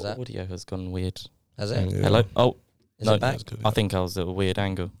was that? Audio has gone weird. Has it? Yeah. Hello? Oh. Is No, it back? It's good, I think I was at a weird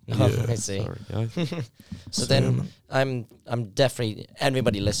angle. Oh, Yeah. I see. Sorry, guys. So So, then I'm definitely,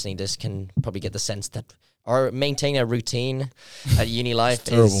 everybody listening to this can probably get the sense that maintaining a routine at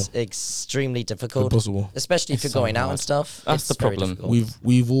UniLife is extremely difficult, impossible. especially if It's you're so going out and hard. stuff. That's It's the very problem. difficult.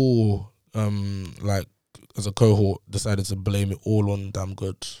 We've all like as a cohort decided to blame it all on Damn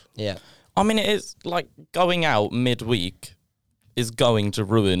Good. Yeah. I mean, it is like going out midweek is going to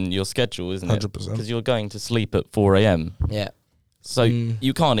ruin your schedule, isn't it? 100%. Because you're going to sleep at 4 a.m. Yeah. So Mm.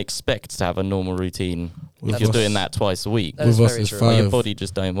 you can't expect to have a normal routine With if you're us- doing that twice a week. That is with us very is true. Like, your 5. body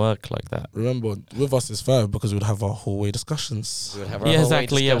just don't work like that. Remember, with us is 5 because we'd have our hallway discussions. We would have our Yeah, whole way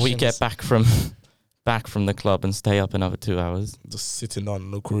exactly. Yeah, we get discussions. back from the club and stay up another 2 hours. Just sitting down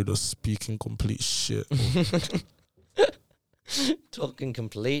in the corridor speaking complete shit. Talking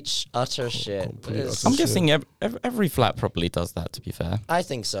complete, utter shit. complete It is- utter I'm shit. guessing every flat probably does that. To be fair, I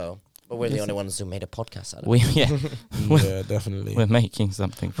think so. But we're the Yes. only ones who made a podcast out of it. we Yeah, definitely. we're making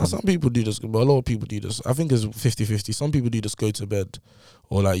something Now, from. some people do this, but a lot of people do this. I think it's 50-50. Some people do just go to bed,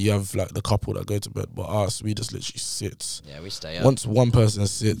 or like you have like the couple that go to bed, but us, we just literally sit. Yeah, we stay up. Once one person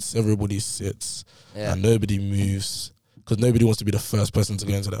sits, everybody sits, Yeah, and nobody moves because nobody wants to be the first person to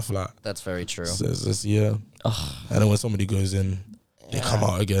go into that flat. that's very true. So it's just, yeah. Ugh. And then when somebody goes in, they come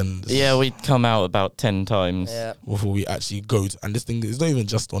out again. Yeah, we come out about 10 times. Yeah. Before we actually go to, and this thing is not even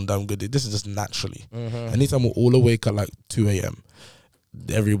just on Damn Good. This is just naturally. Mm-hmm. Anytime we're all awake at like 2 a.m.,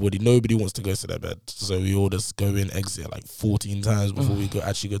 nobody wants to go to their bed. So we all just go in, exit like 14 times before we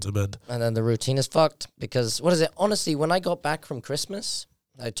actually go to bed. And then the routine is fucked because, what is it? Honestly, when I got back from Christmas,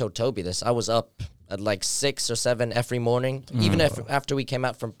 I told Toby this. I was up at like 6 or 7 every morning. Even if after we came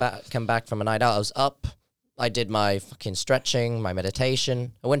back from a night out, I was up. I did my fucking stretching, my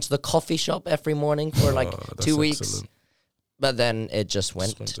meditation. I went to the coffee shop every morning for like That's 2 weeks. excellent. But then it just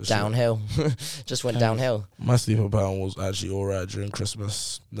went went to shit. downhill. Just went downhill. My sleeping pattern was actually alright during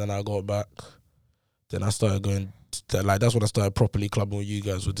Christmas. Then I got back. Then I started going. That's when I started properly clubbing with you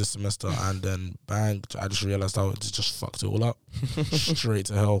guys with this semester. And then bang, I just realized how it just fucked it all up. Straight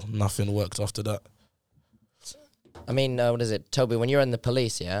to hell. Nothing worked after that. I mean, what is it? Toby, when you're in the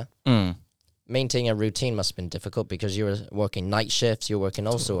police, yeah? Mm. Maintaining a routine must have been difficult because you were working night shifts, you're working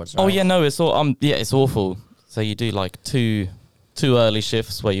all sorts, right? Oh yeah, no, it's all it's awful. So you do like two early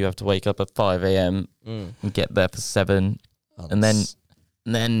shifts where you have to wake up at 5 a.m. Mm. and get there for 7, Oh, and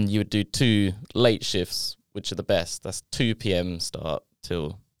then you would do 2 late shifts, which are the best. That's 2 p.m. start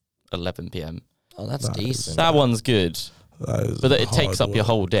till 11 p.m. Oh, that's That is- decent. That one's good, That is but it takes hard up your work.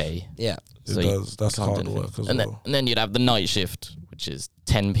 whole day. Yeah. It So you does. That's can't do hard anything. work as And well. then you'd have the night shift, which is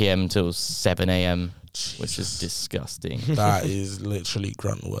 10 p.m. till 7 a.m., which is disgusting. That is literally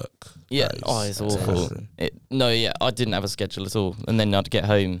grunt work. Yeah, That is it's awful. tiring. I didn't have a schedule at all. And then I'd get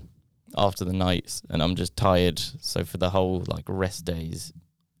home after the nights and I'm just tired. So for the whole like rest days,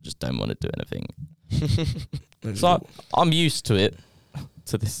 just don't want to do anything. So I'm used to it,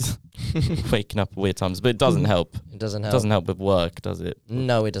 to this waking up at weird times, but it doesn't help. It doesn't It help. doesn't help with work, does it?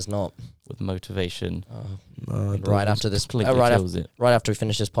 No, it does not. With motivation. Oh. No, it Right doesn't. after this, Completely right kills it. after we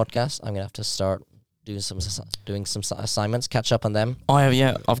finish this podcast, I'm gonna have to start doing some assignments, catch up on them.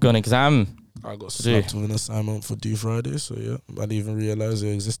 I've got an exam. I got to do. slapped with an assignment for due Friday, so yeah, I didn't even realize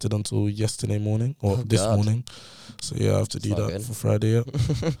it existed until yesterday morning or Oh, this God. morning. So yeah, I have to That's do not that good. for Friday.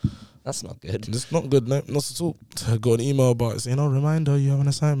 Yeah, That's not good. it's not good. No, not at all. I got an email about it saying, "Oh, reminder, you have an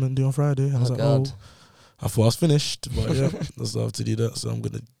assignment due on Friday." I was Oh, like, God. "Oh, I thought I was finished," but yeah, so I have to do that. So I'm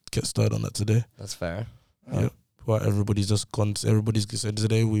gonna get started on that today. That's fair. Yeah, but everybody's just gone. Everybody's said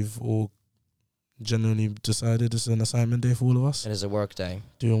today we've all genuinely decided it's an assignment day for all of us It is a work day.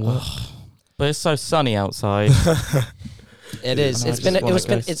 doing work. But it's so sunny outside. It Yeah, is. and I It's just been. It wanna was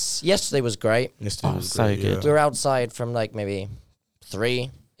go been. It's yesterday was great. Yesterday Oh, was so great, good. We were outside from like maybe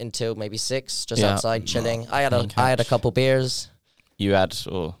 3 until maybe 6, just Yeah. outside chilling. I had Playing a catch. couple beers. You had,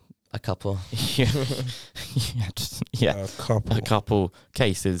 or A couple you had, A couple. a couple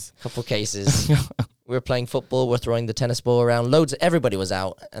cases. cases. We were playing football. We're throwing the tennis ball around. Everybody was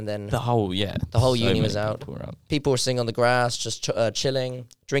out, and then The whole uni many was out. people were out. people were sitting on the grass, just chilling,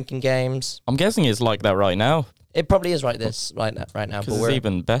 drinking games. I'm guessing it's like that right now. It probably is right now. But Because it's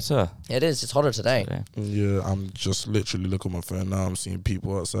even better. it is. It's hotter today. today. Yeah, I'm just literally looking at my phone now. I'm seeing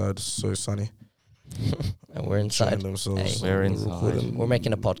people outside. It's so sunny. And we're inside. Enjoying themselves. Hey. We're inside. recording We're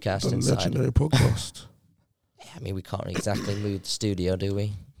making a podcast the inside. legendary podcast. I mean, we can't exactly move the studio, do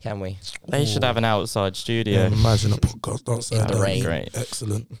we? Can we? They should have an outside Yeah, studio. imagine a podcast outside. In the That'd rain. be Great.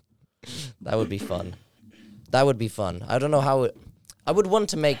 Excellent. That would be fun. That would be fun. I don't know how. I would want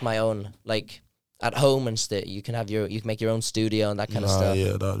to make my own, like, at home and you can make your own studio and that kind of stuff.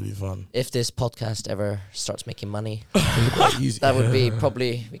 Yeah, that would be fun. If this podcast ever starts making money, Quite easy. that would be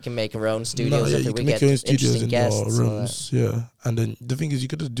probably, we can make our own studios. You we can get make your own studios interesting in guests. your rooms, yeah. And then the thing is, you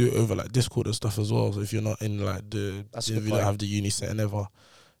could just do it over like Discord and stuff as well. So if you're not in like if you don't have the uni setting ever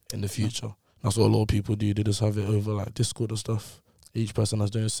in the future, that's what a lot of people do. They just have it over like Discord and stuff. Each person has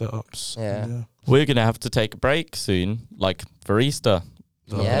their setups. Yeah. We're gonna have to take a break soon, like for Easter.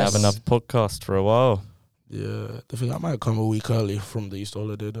 We're gonna have another podcast for a while. Yeah, the thing, I might come a week early from the Easter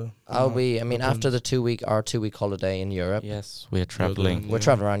holiday though. After the 2 week holiday in Europe. Yes, we're traveling. We're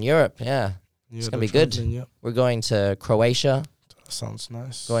traveling around Europe, yeah. It's going to be good. Yeah. We're going to Croatia. That sounds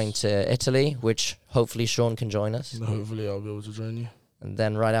nice. Going to Italy, which hopefully Sean can join us. Hopefully I'll be able to join you. And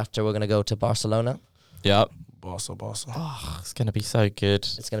then right after, we're going to go to Barcelona. Yeah. Barca. Oh, it's going to be so good.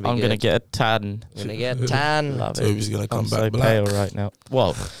 It's going to be I'm good. going to get a tan. You're going to get tan. Love it. Toby's going to come I'm back so black. pale right now.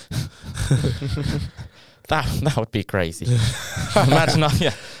 Well, that would be crazy. Imagine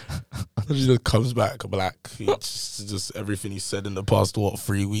He just comes back black. He just everything he said in the past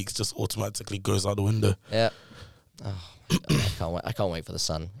 3 weeks just automatically goes out the window. Yeah. Oh, I can't wait for the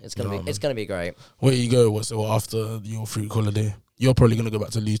sun. It's gonna be great. Where you go? So after your free holiday, you're probably gonna go back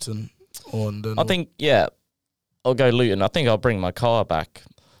to Luton, I think I'll go Luton. I think I'll bring my car back.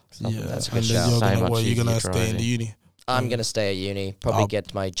 Yeah, that's a good shout. shout. You're gonna stay in the uni. I'm gonna stay at uni. Probably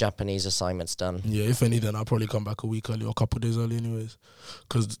get my Japanese assignments done. Yeah, if anything, I'll probably come back a week early or a couple of days early, anyways.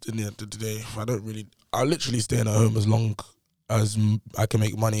 Because in the end of the day, I'll literally stay at home as long as I can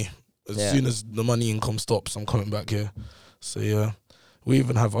make money. As soon as the money income stops, I'm coming back here. So yeah, we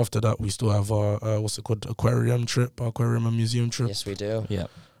even have after that. We still have our aquarium and museum trip. Yes, we do. Yeah,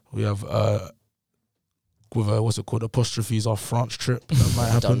 we have with apostrophes, our France trip. That might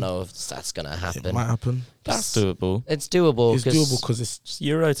happen. I don't know if that's gonna happen. It might happen. That's doable. It's doable. It's doable because it's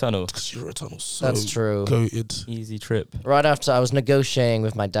Eurotunnel. So that's true. Goated. Easy trip. Right after I was negotiating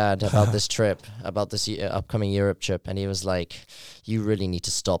with my dad about this trip, about this upcoming Europe trip, and he was like, "You really need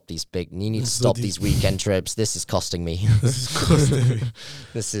to stop these these weekend trips. This is costing me.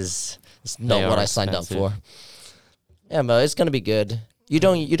 This is not what I signed up for." Yeah, but it's gonna be good. You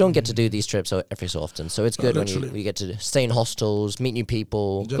don't get to do these trips every so often, so it's good when you get to stay in hostels, meet new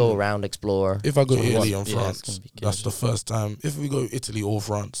people, go around, explore. If I go Italy and France, that's the first time. If we go Italy or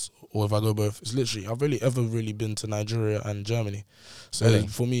France, or if I go both, it's literally I've really been to Nigeria and Germany. So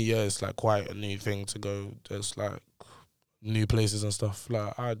for me, it's like quite a new thing to go. There's like new places and stuff.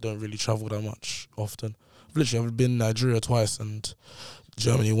 Like I don't really travel that much often. I've been Nigeria twice and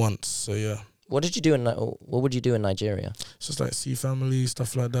Germany once. So yeah. What would you do in Nigeria? It's just like see family,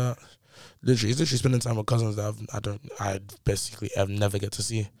 stuff like that. It's literally spending time with cousins that I've never get to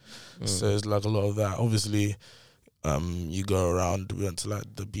see. So it's like a lot of that. Obviously, you go around. We went to like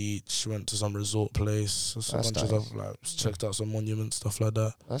the beach, went to some resort place, a bunch of stuff, like checked out some monuments, stuff like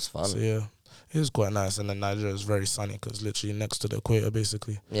that. That's fun. So yeah, it was quite nice. And then Nigeria is very sunny because literally next to the equator,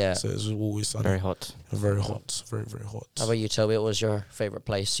 basically. Yeah. So it's always sunny. Very hot. Very hot. Very, very hot. How about you, Toby? What was your favorite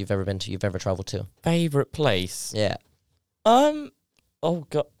place you've ever been to? You've ever traveled to? Favorite place? Yeah. Oh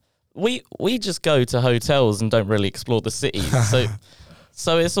god, we just go to hotels and don't really explore the cities.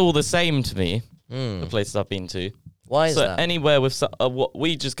 so it's all the same to me. The places I've been to. Why is that? Anywhere with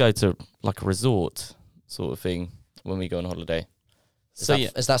we just go to like a resort sort of thing when we go on holiday.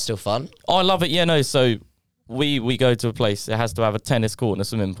 Is that still fun? Oh, I love it. Yeah, no. So we go to a place. It has to have a tennis court and a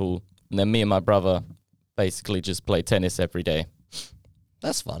swimming pool, and then me and my brother basically just play tennis every day.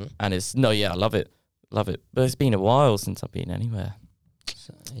 That's fun. And I love it, But it's been a while since I've been anywhere.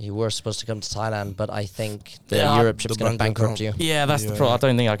 So you were supposed to come to Thailand, but I think the Europe trip's going to bankrupt you. Yeah, that's the problem. I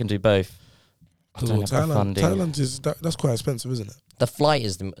don't think I can do both. Thailand that's quite expensive, isn't it? The flight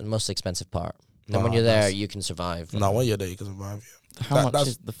is the most expensive part. And when you're there, you can survive. No, when you're there, you can survive. Yeah. How much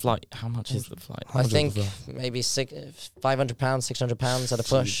is the flight? I think maybe £500, £600 at a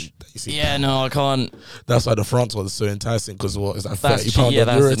push. Yeah, no, I can't. That's why the France one is so enticing because it's like £30. Yeah,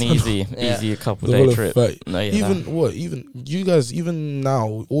 that's an easy couple day trip. No, even you guys, even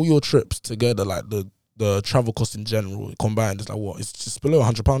now, all your trips together, like the travel cost in general combined, it's like it's just below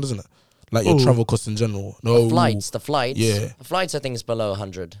 £100, isn't it? Like your travel costs in general. No. The flights. Yeah. The flights, I think, is below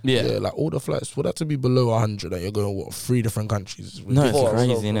 100. Yeah. Like all the flights, for that to be below 100, and you're going to 3 different countries? No, it's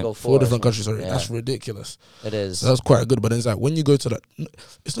crazy, isn't it? 4 different countries, sorry. Yeah. That's ridiculous. It is. So that's quite good. But then it's like, when you go to that,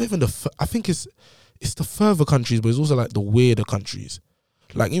 it's not even I think it's the further countries, but it's also like the weirder countries.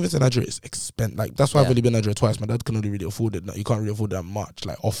 Like even to Nigeria, it's expensive. Like that's why I've only been to Nigeria twice. My dad can only really afford it. You can't really afford that much,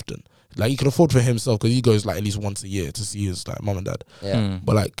 like often. Like he can afford for himself because he goes like at least once a year to see his like mum and dad. Yeah.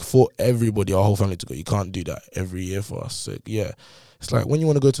 But like for everybody, our whole family to go, you can't do that every year for us. So yeah, It's like when you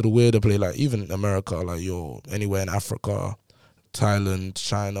want to go to the weirder place, like even America, like you're anywhere in Africa, Thailand,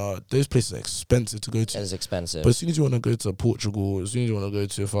 China, those places are expensive to go to. It's expensive. But as soon as you want to go to Portugal, as soon as you want to go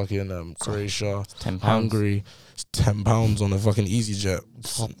to fucking Croatia, £10. Hungary, it's £10 on a fucking EasyJet.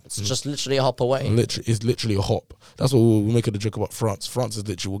 It's just literally a hop away. It's literally a hop. That's what we're making a joke about France. France is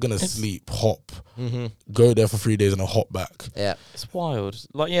literally, we're going to sleep, hop, go there for 3 days and a hop back. Yeah. It's wild.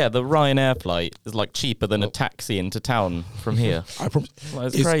 Like, yeah, the Ryanair flight is like cheaper than a taxi into town from here. I promise.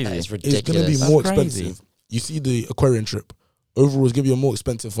 Like, it's crazy. It's ridiculous. It's going to be That's more crazy. expensive. You see the Aquarian trip. Overall, it's going to be more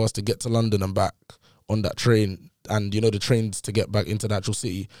expensive for us to get to London and back on that train. And, you know, the trains to get back into the actual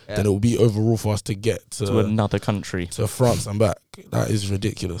city. Yeah. Then it will be overall for us to get To another country. to France and back. That is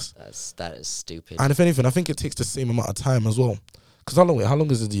ridiculous. That is stupid. And if anything, I think it takes the same amount of time as well. Because how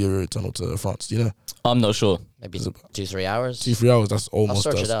long is the Euro tunnel to France? Do you know? I'm not sure. Maybe 2-3 hours. 2-3 hours. That's almost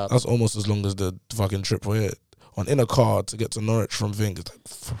search it up. that's almost as long as the fucking trip for here. In a car to get to Norwich from Ving, it's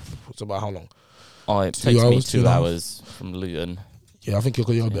like, it's about how long? It 2 takes me hours, 2 2.5 hours from Luton. Yeah, I think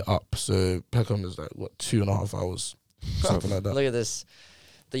you're a bit up. So Peckham is like, what, 2.5 hours? Something like that. Look at this.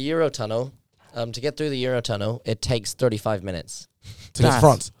 The Eurotunnel. To get through the Eurotunnel, it takes 35 minutes To get to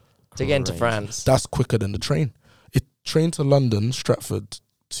France. to get into Great. France. That's quicker than the train. Train to London, Stratford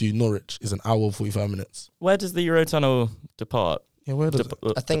to Norwich is an hour and 45 minutes. Where does the Eurotunnel depart? Yeah, where does it?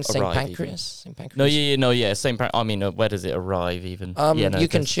 I think St. arrive Pancras. St. Pancras. No, St. I mean, where does it arrive even? Yeah, no, you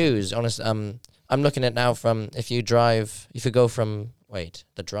can 'cause- choose. Honest. I'm looking at now from if you go from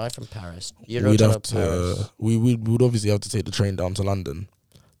the drive from Paris. We'd Eurotunnel have to. Paris. We would obviously have to take the train down to London.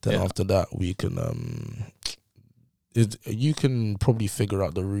 Then Yeah. after that, we can. You can probably figure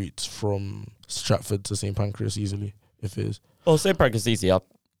out the route from Stratford to St Pancras easily if it is. Oh, St. Pancras is easy.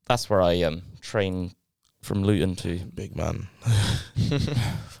 That's where I train from Luton to. Big man.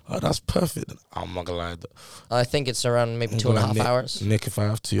 Oh, that's perfect. I'm not gonna lie. I think it's around maybe I'm 2.5 gonna hours. Nick, if I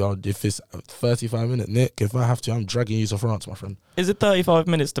have to, if it's 35 minutes, Nick, if I have to, I'm dragging you to France, my friend. Is it 35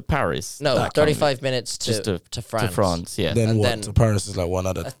 minutes to Paris? No, That can't 35 minutes Just to France. To France, yeah. Then And what? then To Paris is like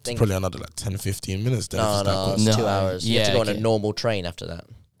I think- probably another like 10, 15 minutes. Then if No, it's that no, close. it's No. 2 hours. You have to Yeah, go on a okay. normal train after that.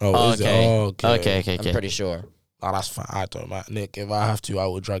 Oh, is it? Oh, okay. Okay. I'm pretty sure. Oh, that's fine. I don't mind. Nick, if I have to, I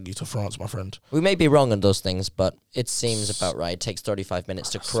will drag you to France, my friend. We may be wrong on those things, but it seems about right. It takes 35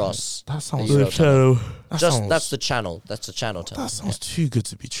 minutes to cross. That sounds the Eurotunnel. That Just sounds, that's the channel. That's the channel tunnel. that sounds too good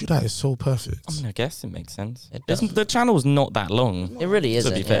to be true. That is so perfect. I mean, I guess it makes sense. It does. The channel's not that long. It really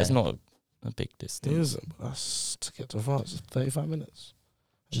isn't. To be fair, yeah. it's not a big It distance. isn't. But that's to get to France. It's 35 minutes.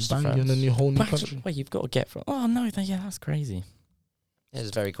 Just Just to bang, you're in a France. new whole new But country. actually, wait, you've got to get from. Oh no, yeah, that's crazy. It's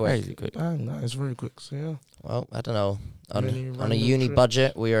very quick. Crazy quick. Bang, that is very quick. So yeah. Well, I don't know. On Really a random uni trip.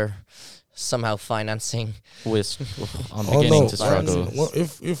 budget, we are somehow financing. I'm Oh beginning no! to struggle. Well,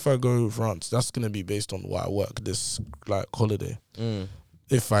 if I go France, that's gonna be based on what I work this like holiday. Mm.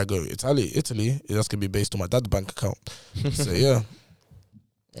 If I go Italy, that's gonna be based on my dad's bank account. So yeah,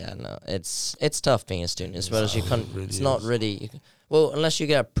 Yeah, no, it's tough being a student, as well as you can't. really It's not is. really well unless you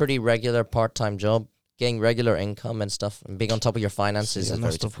get a pretty regular part-time job, getting regular income and stuff, and being on top of your finances See, is and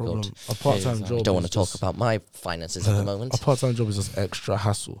very that's the difficult. problem. A part-time Yeah, job. I don't want to is talk just- about my finances at the moment. A part-time job is just extra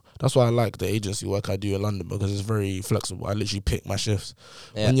hassle. That's why I like the agency work I do in London because it's very flexible. I literally pick my shifts.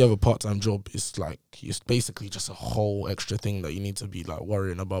 Yeah. When you have a part-time job, it's basically just a whole extra thing that you need to be like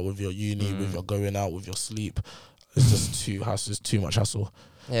worrying about with your uni, with your going out, with your sleep. It's just too hassle. It's too much hassle.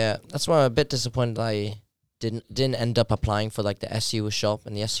 Yeah, that's why I'm a bit disappointed I didn't end up applying for like the SU shop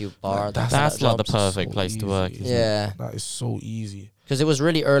and the SU bar. Like, that That's kind of like the jobs. perfect place to work. isn't Yeah. it? That is so easy. Because it was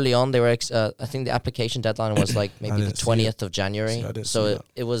really early on. They were, I think the application deadline was like maybe the didn't see 20th of January. See, I didn't So see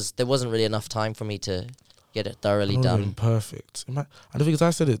it was there wasn't really enough time for me to get it thoroughly That would've been done. perfect. And the thing is,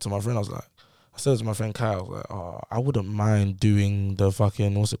 I said it to my friend. I said it to my friend Kyle. I was like, oh, I wouldn't mind doing the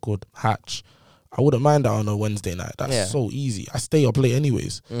fucking what's it called, hatch. I wouldn't mind that on a Wednesday night. That's Yeah. so easy. I stay up late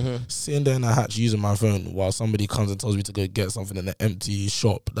anyways. Mm-hmm. Sitting there in a hatch using my phone while somebody comes and tells me to go get something in an empty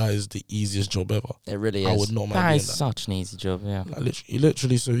shop. That is the easiest job ever. It really is. I would not mind That doing is that. such an easy job, yeah. Like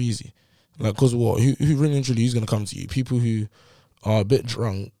literally so easy. Like, cause what? Who really and truly who's gonna come to you? People who are a bit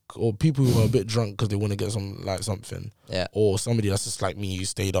drunk, or people who are a bit drunk because they want to get something, Yeah. or somebody that's just like me who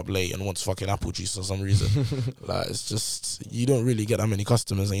stayed up late and wants fucking apple juice for some reason. Like, it's just you don't really get that many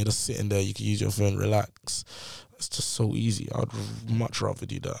customers, and you're just sitting there. You can use your phone, relax. It's just so easy. I'd much rather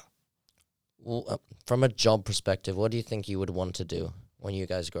do that. Well, from a job perspective, what do you think you would want to do when you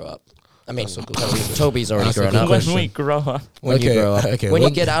guys grow up? I mean, That's a good question. Toby's already That's a grown good up. question. When we grow up, When you Okay, grow up, okay, when you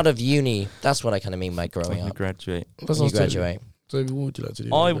when- get out of uni, that's what I kind of mean by growing when we up. graduate. That's When you what I was graduate. Toby, what would you like to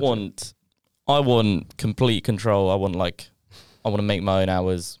do? I want complete control. I want to make my own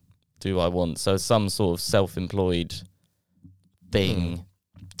hours, do what I want. So some sort of self-employed thing.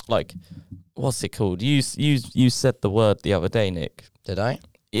 Like, what's it called? You said the word the other day, Nick. Did I?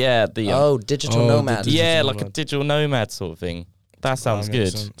 Yeah, Digital nomad. yeah, like a digital nomad sort of thing. That sounds That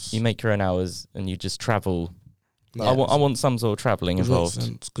makes good. sense. You make your own hours and you just travel. No, I want some sort of traveling involved,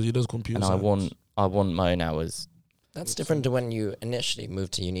 because he does computer and science. I want my own hours. That's different to when you initially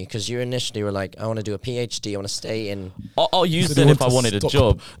moved to uni, because you initially were like, I want to do a PhD, I want to stay in... You So said they if I want to wanted a stop-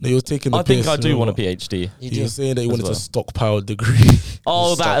 job. No, he was taking the I think piss, I do want a remember? PhD. You He do. was saying that he wanted well. to stockpile a degree.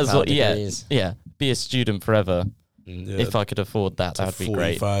 Oh, that as well. Stockpile Yeah, degrees. yeah. Be a student forever. Yeah, If I could afford that, that would be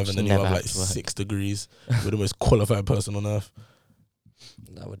great. 45, Just and then you never have like to work. 6 degrees. You're the most qualified person on earth.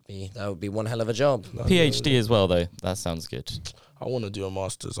 That would be one hell of a job. PhD as well, though. That sounds good. I want to do a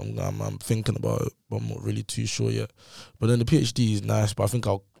master's. I'm thinking about it, but I'm not really too sure yet. But then the PhD is nice, but I think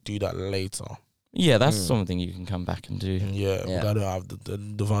I'll do that later. Yeah, that's something you can come back and do. Yeah, Yeah. but I don't have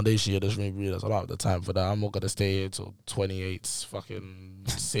the foundation here. That's really realized I don't have the time for that. I'm not gonna stay here till 28, fucking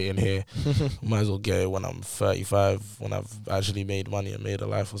sitting here. Might as well get it when I'm 35, when I've actually made money and made a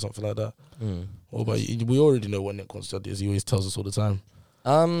life or something like that. What about you? We already know what Nick wants to do. He always tells us all the time.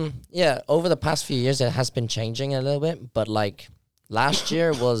 Yeah, over the past few years, it has been changing a little bit, but like last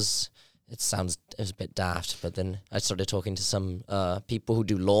year was, it was a bit daft, but then I started talking to some people who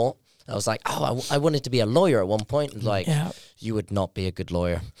do law. I was like, I wanted to be a lawyer at one point. Like, you would not be a good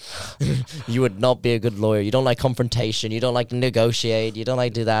lawyer. You would not be a good lawyer. You don't like confrontation. You don't like to negotiate. You don't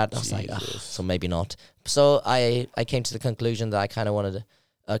like to do that. I was like, so maybe not. So I came to the conclusion that I kind of wanted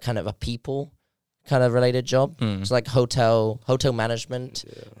a kind of a people kind of related job. It's like hotel management.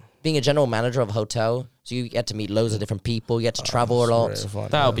 Yeah. Being a general manager of a hotel, so you get to meet loads of different people. You get to travel a lot.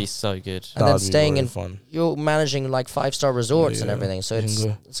 That would be so good. And then staying in, fun. You're managing like 5-star resorts and everything. So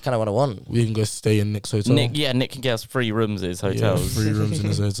it's kind of what I want. We can go stay in Nick's hotel. Nick can get us free rooms at his hotels. Yeah, free rooms in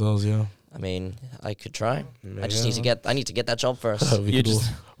his hotels. Yeah. I mean, I could try. Yeah. I just need to get that job first. We could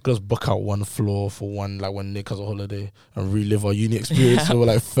just book out one floor for one, like when Nick has a holiday, and relive our uni experience when we're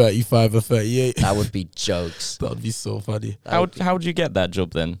like 35 or 38. That would be jokes. That would be so funny. How would you get that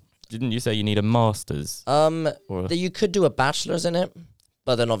job then? Didn't you say you need a master's? You could do a bachelor's in it,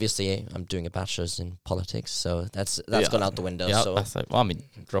 but then obviously I'm doing a bachelor's in politics, so that's gone out the window. Yeah, so that's like, I mean,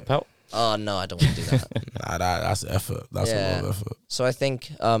 drop out. Oh no, I don't want to do that. That's effort. That's a lot of effort. So I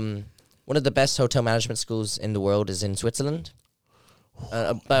think one of the best hotel management schools in the world is in Switzerland.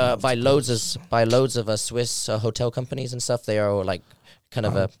 By loads of Swiss hotel companies and stuff. They are like kind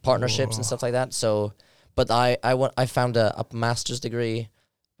of partnerships and stuff like that. So, but I found a master's degree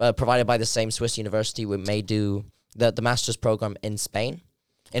provided by the same Swiss university. We may do the master's program in Spain,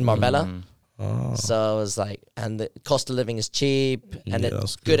 in Marbella. So I was like, and the cost of living is cheap, and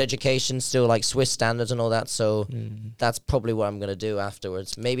it's good education, still like Swiss standards and all that. So that's probably what I'm gonna do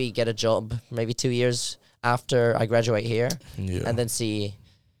afterwards. Maybe get a job, maybe 2 years after I graduate here, and then see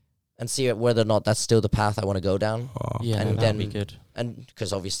whether or not that's still the path I want to go down. And that'd be good. And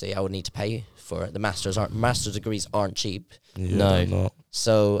because obviously I would need to pay for it. The master's degrees aren't cheap. No.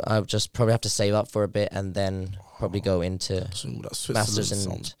 So I just probably have to save up for a bit and then probably go into masters. And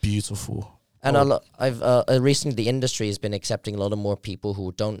sounds beautiful. And I've recently the industry has been accepting a lot of more people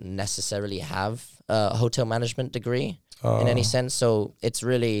who don't necessarily have a hotel management degree in any sense. So it's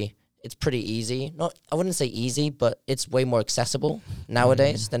pretty easy. I wouldn't say easy, but it's way more accessible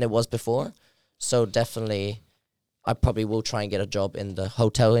nowadays than it was before. So definitely, I probably will try and get a job in the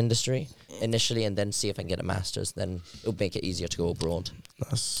hotel industry initially, and then see if I can get a master's. Then it'll make it easier to go abroad.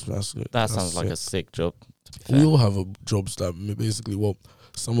 That's good. That sounds like a sick job. We all have jobs that basically, all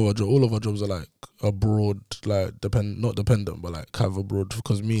of our jobs are like abroad, like not dependent, but like have abroad.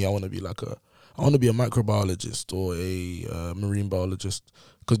 Because me, I want to be a microbiologist or a marine biologist.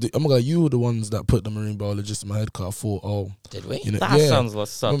 Because I'm not you were the ones that put the marine biologist in my head. Cause I thought, did we? That sounds like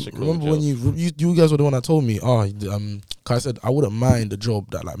such a cool remember job. when you guys were the one that told me, cause I said I wouldn't mind a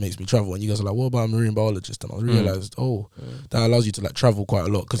job that like makes me travel, and you guys are like, what about a marine biologist? And I realized, that allows you to like travel quite a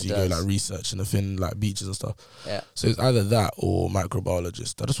lot because you go like research and the thing like beaches and stuff. Yeah. So it's either that or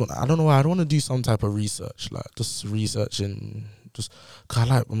microbiologist. I don't know why I don't want to do some type of research, like just researching. Just cause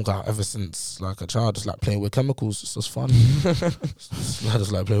I ever since like a child, just like playing with chemicals. It's just fun. I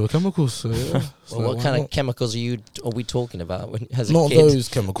just like playing with chemicals. So yeah. Well, what kind of chemicals are we talking about? Not those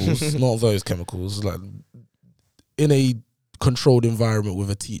chemicals. Not those chemicals. Like in a controlled environment with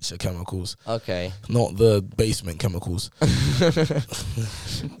a teacher, chemicals. Okay. Not the basement chemicals.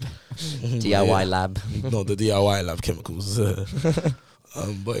 DIY lab. Not the DIY lab chemicals.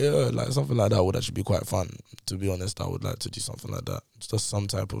 But yeah, like something like that would actually be quite fun. To be honest, I would like to do something like that. It's just some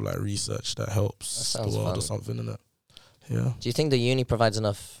type of like research that helps the world or something, innit? Yeah. Do you think the uni provides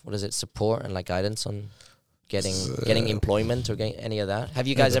enough, support and like guidance on getting employment or getting any of that? Have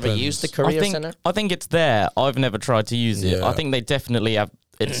you guys ever depends. used the career center? I think it's there. I've never tried to use it. Yeah. I think they definitely have.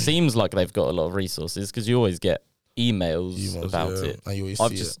 It seems like they've got a lot of resources because you always get emails about it. And you always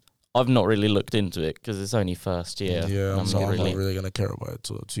I've see just it. I've not really looked into it because it's only first year. Yeah, and I'm not really gonna care about it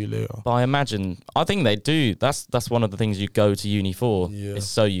till later. But I think they do. That's one of the things you go to uni for. Yeah. Is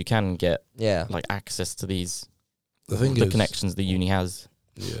so you can get Yeah. like access to these The thing the is, connections the uni has.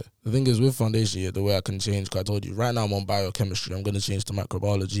 yeah. The thing is with foundation, the way I can change. Cause I told you right now I'm on biochemistry. I'm gonna change to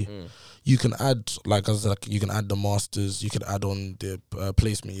microbiology. You can add, like I said, you can add the masters. You can add on the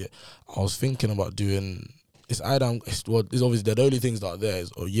placement. Yeah. I was thinking about doing. It's obviously the only things that are there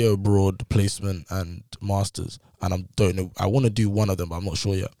is a year abroad, placement, and masters. And I don't know. I want to do one of them, but I'm not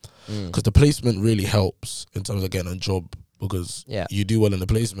sure yet. Because the placement really helps in terms of getting a job. Because you do well in the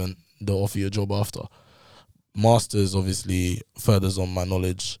placement, they'll offer you a job after. Masters obviously furthers on my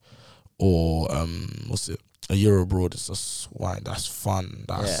knowledge, or a year abroad. It's just that's fun.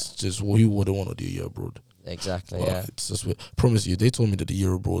 That's just who wouldn't want to do a year abroad. Exactly. But Yeah. it's just promise you. They told me that the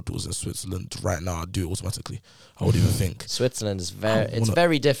year abroad was in Switzerland. Right now, I'd do it automatically. I wouldn't even think. Switzerland is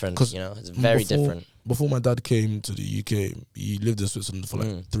very different. You know, it's very different. Before my dad came to the UK, he lived in Switzerland for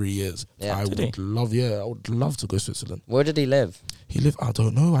like 3 years. Yeah. I would love to go to Switzerland. Where did he live? He lived, I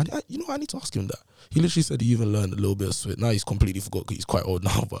don't know. I need to ask him that. He literally said he even learned a little bit of Swiss. Now he's completely forgot because he's quite old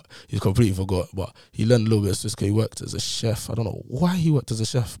now, but he's completely forgot. But he learned a little bit of Swiss because he worked as a chef. I don't know why he worked as a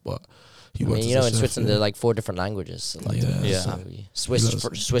chef, but he worked as a chef. In Switzerland, there are like 4 different languages. So like so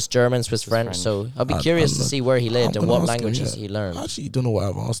Swiss German, Swiss French. So I'll be curious to see where he lived and what languages he learned. I actually don't know what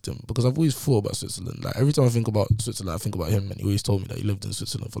I've asked him because I've always thought about Switzerland. Like every time I think about Switzerland, I think about him, and he always told me that he lived in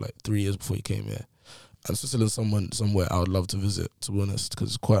Switzerland for like 3 years before he came here. And Switzerland's somewhere I would love to visit, to be honest, because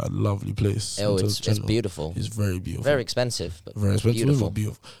it's quite a lovely place. Oh, it's beautiful. It's very beautiful. Very expensive, but very expensive. Beautiful.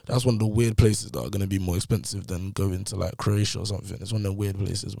 Beautiful. That's one of the weird places that are going to be more expensive than going to like Croatia or something. It's one of the weird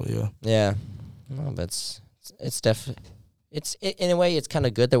places, but yeah. Yeah, no, but it's definitely in a way it's kind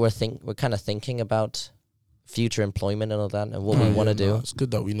of good that we're kind of thinking about future employment and all that and what we want to do. It's good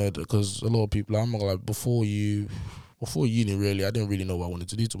that we know that because a lot of people, I'm not like before uni, really, I didn't really know what I wanted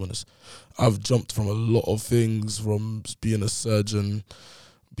to do, to be honest. I've jumped from a lot of things, from being a surgeon,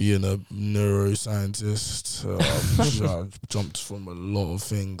 being a neuroscientist. I've jumped from a lot of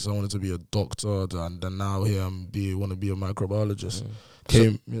things. I wanted to be a doctor, and then now here want to be a microbiologist.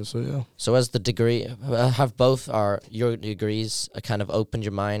 So as the degree, have both your degrees kind of opened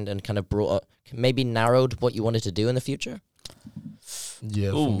your mind and kind of brought maybe narrowed what you wanted to do in the future?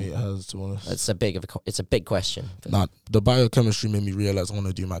 Yeah, for me it has, to be honest. It's a big question. The biochemistry made me realize I want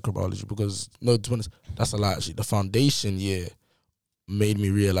to do microbiology because, no, to be honest, that's a lie actually. The foundation year made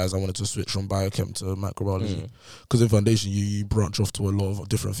me realize I wanted to switch from biochem to microbiology. Because in foundation you branch off to a lot of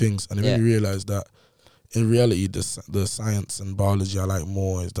different things, and it made me realize that in reality the science and biology I like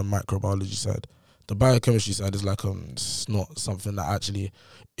more is the microbiology side. The biochemistry side is like it's not something that actually,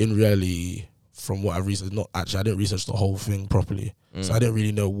 in reality, from what I've researched, I didn't research the whole thing properly. So I didn't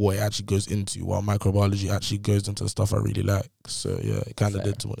really know what it actually goes into, while microbiology actually goes into the stuff I really like. So yeah, it kind of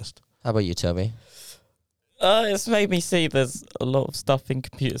did, to be honest. How about you, Toby? It's made me see there's a lot of stuff in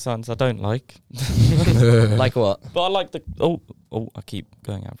computer science I don't like. Like what? But I like I keep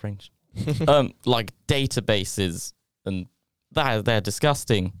going out of range. Like databases, and they're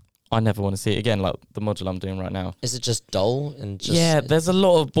disgusting. I never want to see it again, like the module I'm doing right now. Is it just dull and just... Yeah, there's a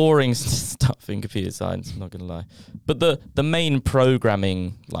lot of boring stuff in computer science, I'm not going to lie. But the main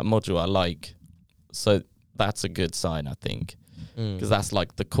programming like module I like, so that's a good sign, I think. Because that's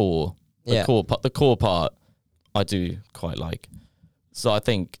like the core. The core part I do quite like. So I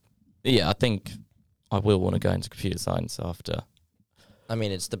think I will want to go into computer science after. I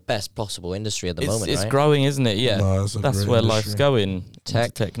mean, it's the best possible industry at the moment, It's right? growing, isn't it? Yeah, No, that's where life's going.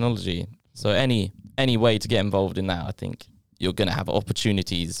 Tech. Technology. So any way to get involved in that, I think you're going to have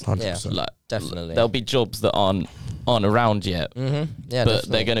opportunities. 100%. Like, Definitely. There'll be jobs that aren't around yet, Yeah, but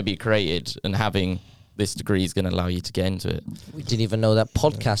definitely. they're going to be created, and having this degree is going to allow you to get into it. We didn't even know that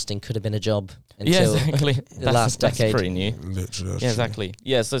podcasting could have been a job until exactly. the last decade. That's pretty new. Literally. Yeah, exactly.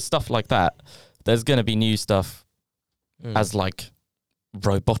 Yeah, so stuff like that. There's going to be new stuff as like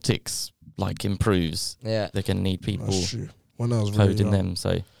robotics like improves. Yeah, they're going to need people That's true. When I was really coding young, them.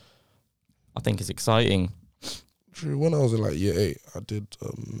 So I think it's exciting. True. When I was in like year 8, I did.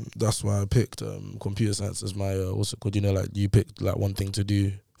 That's why I picked computer science as my what's it called? You know, like you picked like one thing to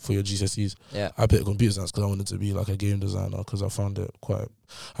do for your GCSEs. yeah. I picked computer science because I wanted to be like a game designer because I found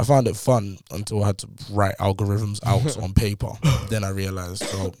it fun until I had to write algorithms out on paper. Then I realized,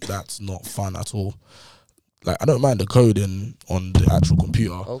 oh, that's not fun at all. like I don't mind the coding on the actual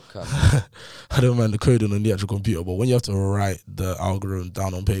computer. Okay. I don't mind the coding on the actual computer, but when you have to write the algorithm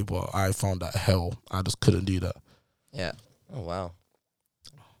down on paper, I found that hell. I just couldn't do that. Yeah. Oh wow.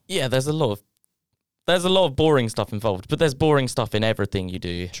 Yeah, there's a lot of boring stuff involved, but there's boring stuff in everything you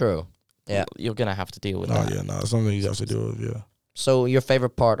do. True. Yeah. You're gonna have to deal with No, that. yeah, no, it's something you have to deal with. Yeah. So your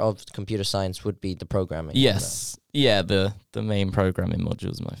favorite part of computer science would be the programming. Yes. Yeah, the main programming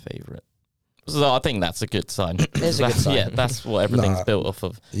module is my favorite. So I think that's a good sign. It's a good sign. Yeah, that's what everything's built off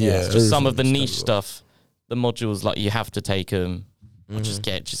of. Yeah, It's just some of the everything's niche kind of- stuff, the modules like you have to take them. Mhm.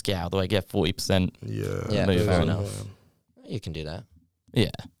 Just get out of the way. Get 40%. Yeah, Yeah, Move fair on. enough. You can do that. Yeah.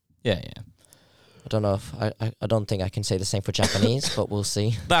 I don't know if I don't think I can say the same for Japanese, but we'll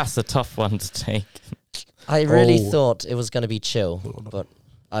see. That's a tough one to take. I really Oh. thought it was going to be chill, but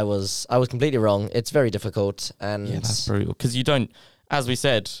I was completely wrong. It's very difficult, and Yeah, that's brutal. Because you don't, as we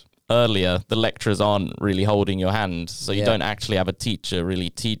said earlier, the lecturers aren't really holding your hand, so you Yeah. don't actually have a teacher really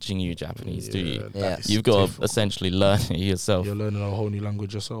teaching you Japanese, do you? that Yeah. is You've got to difficult. essentially learn it yourself. You're learning a whole new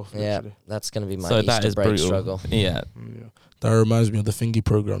language yourself. yeah, literally. that's going to be my So that Easter is break brutal. struggle. Yeah. Yeah. That reminds me of the thingy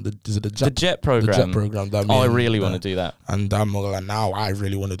program. Is it the The Jap? JET The program. Jet program. That I me really and, want to do that. And I'm like, now I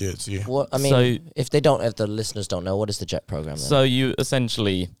really want to do it too. What I mean, So- if the listeners don't know, what is the JET program? Then? So you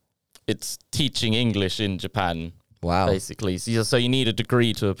essentially, it's teaching English in Japan, wow, basically. So you need a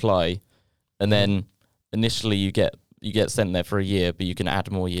degree to apply, and then initially you get sent there for a year, but you can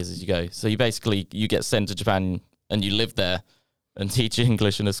add more years as you go. So you get sent to Japan and you live there and teach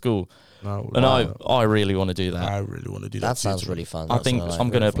English in a school. No, And I really want to do that. I really want to do that. that too, sounds to really be- fun. I That's think not I'm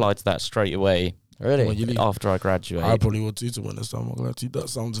like- going to apply to that straight away really. When you leave. after I graduate. I probably would too, to be honest. I'm not gonna lie to you. That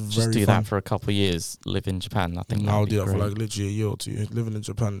sounds Just very do fun. that for a couple of years, live in Japan. I think I'll that'd be do that for great. like literally a year or two. Living in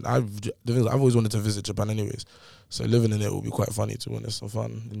Japan, I've always wanted to visit Japan, anyways. So living in it will be quite funny, to be honest, and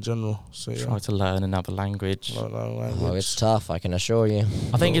fun in general. So yeah, Try to learn another language. no Oh, language. it's tough. I can assure you.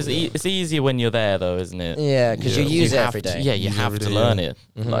 I think it's easier when you're there, though, isn't it? Yeah, because Yeah. you use it have every to- day. Yeah, you Use have every to day, learn yeah. it.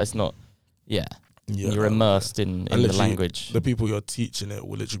 Mhm. Like it's not. Yeah, Yeah, you're immersed in the literally, language. The people you're teaching it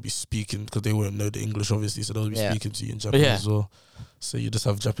will literally be speaking because they won't know the English, obviously. So they'll be Yeah. speaking to you in Japanese Yeah. as well. So you just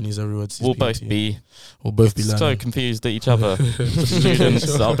have Japanese everywhere. To We'll speak both to you. be We'll both be so learning. confused at each other. Students,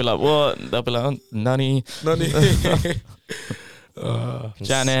 I'll be like, what? They'll be like, oh, nani,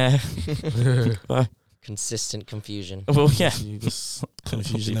 Jane. Consistent confusion. Well, yeah. Just That'd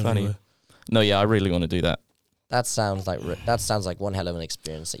confusion be funny. everywhere. No, yeah, I really want to do that. That sounds like one hell of an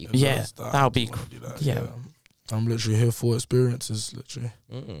experience that you. Yeah, That's that would be. I wanna do that, yeah. I'm literally here for experiences, literally.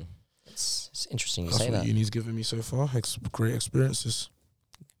 Mm-mm. It's interesting you That's say what that. uni's given me so far. Great experiences.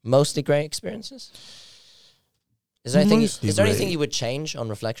 Mostly great experiences. Is there anything? Mostly Is there anything great. you would change on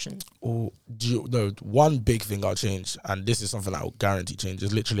reflection? Oh, no, one big thing I'll change, and this is something I will guarantee change,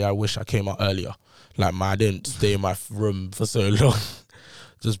 is literally I wish I came out earlier. Like, I didn't stay in my room for so long,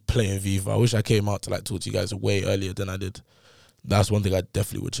 just playing FIFA. I wish I came out to like talk to you guys way earlier than I did. That's one thing I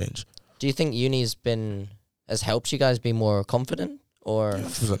definitely would change. Do you think uni's has helped you guys be more confident, or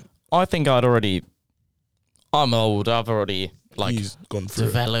 100%. I think I'm old. I've already He's gone through it.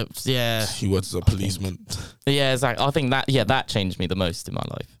 developed. Yeah, He works as a policeman. yeah, exactly. I think that changed me the most in my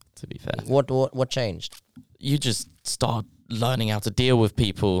life. To be fair, what changed? you just start learning how to deal with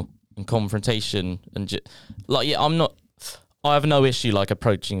people and confrontation and I have no issue like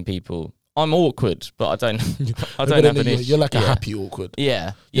approaching people. I'm awkward, but I don't But have then an issue. you're like a Yeah. happy awkward.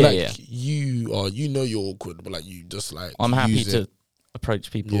 Yeah, You're yeah, like, yeah. you know you're awkward, but like you just like I'm happy use to it. approach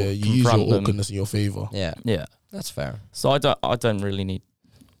people. Yeah, you use your confront them. awkwardness in your favor. Yeah, Yeah. that's fair. So I don't really need.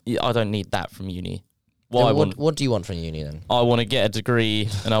 I don't need that from uni. What I Then want, what do you want from uni then? I want to get a degree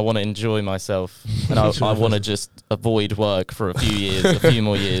and I want to enjoy myself and I want to just avoid work for a few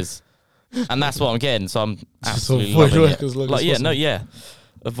more years, and that's what I'm getting. So I'm absolutely avoid loving work it. as long Like as yeah, possible. no, yeah.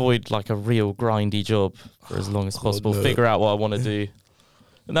 Avoid like a real grindy job for as long as God, possible. no. Figure out what I want to do,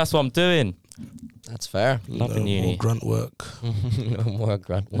 and that's what I'm doing. That's fair. Loving No uni. more grunt work. No more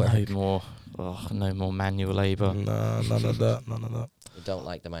grunt work. No more manual labour. Nah, none of that. None of that. You don't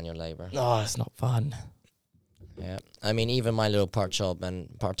like the manual labor. No, it's not fun. Yeah, I mean, even my little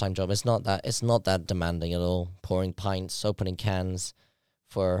part-time job, it's not that demanding at all. Pouring pints, opening cans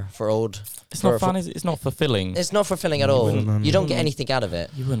for old. It's for- not fun, is it? It's not fulfilling. It's not fulfilling at all. No. You don't get anything out of it.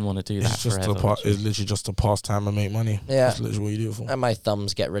 You wouldn't want to do that It's just forever. it's literally just to pass time and make money. Yeah. That's literally what you do it for. And my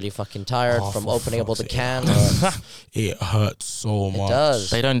thumbs get really fucking tired Oh, from for opening up all the fuck's sake. cans. It hurts so It much. does.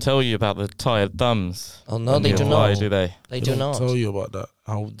 They don't tell you about the tired thumbs. Oh no, when they you do apply, not. do they? They They do don't not. tell you about that.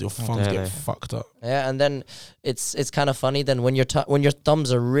 How your thumbs dare get they. fucked up. Yeah, and then it's kind of funny then when when your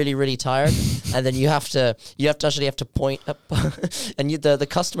thumbs are really really tired, and then you have to point up, and the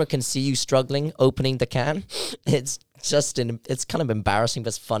customer can see you struggling opening the can. It's it's kind of embarrassing, but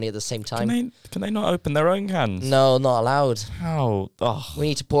it's funny at the same time. Can they not open their own cans? No, not allowed. How? Oh, We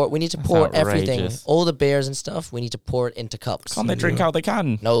need to pour everything, outrageous. all the beers and stuff. We need to pour it into cups. can't they drink out the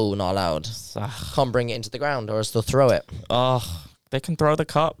can? No, not allowed. Can't bring it into the ground, or else they'll throw it. Oh, they can throw the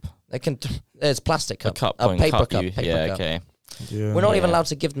cup. They can. It's plastic The cup. cup A won't paper cut cup. you. Paper Yeah, cup. okay. Yeah. We're not even Yeah. allowed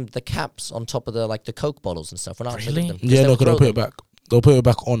to give them the caps on top of the Coke bottles and stuff. We're not allowed to Really? give them. 'cause Yeah, they no, will because they'll throw put it them. back. They'll put it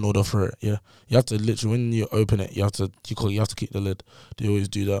back on or they'll throw it. Yeah, you have to literally when you open it, you have to keep the lid. They always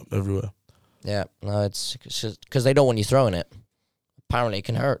do that everywhere. Yeah, no, it's because they don't want you throwing it. Apparently, it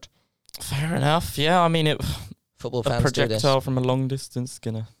can hurt. Fair enough. Yeah, I mean, Football a fans do this. projectile from a long distance it's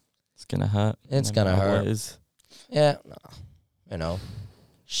gonna hurt. It's no gonna matter what hurt. it is. Yeah, you know,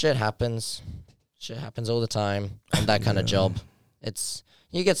 shit happens. Shit happens all the time on that kind of job. It's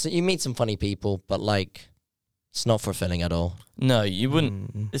you meet some funny people, but like, it's not fulfilling at all. No, you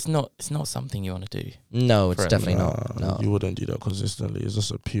wouldn't. It's not something you want to do. No, it's Friend. definitely not. No, You wouldn't do that consistently. It's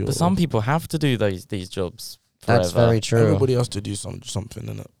just a pure. But some people have to do these jobs forever. that's very true. Everybody has to do something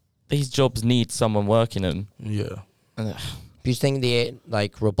in it. These jobs need someone working them. Yeah. Do you think the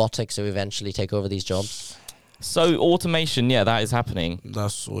robotics will eventually take over these jobs? So automation, yeah, that is happening.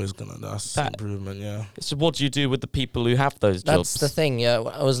 That's always that's That- improvement. Yeah. So what do you do with the people who have those jobs? That's the thing. Yeah,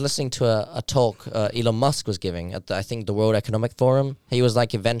 I was listening to a talk Elon Musk was giving at I think the World Economic Forum. He was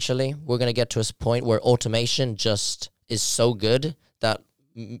like, eventually we're going to get to a point where automation just is so good that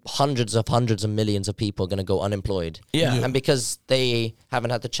hundreds of millions of people are going to go unemployed. Yeah. And because they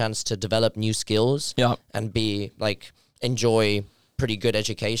haven't had the chance to develop new skills Yeah. and enjoy pretty good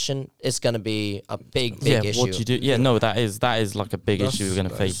education, it's going to be a big issue. What do you do? Yeah, no, that is like a big issue we're going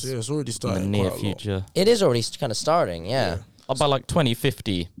to face Yeah, it's already in started the near quite a lot. future. It is already kind of starting, yeah. By like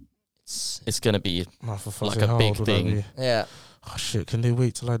 2050, It's, it's going to be Man, for fuck's like sake, a how big old would I thing. be? yeah. Oh shit! Can they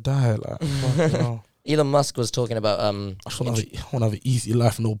wait till I die? Like, fuck, no. Elon Musk was talking about I just want to have an easy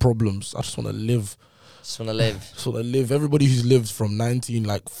life, no problems. I just want to live. just want to live. Just want to live. Everybody who's lived from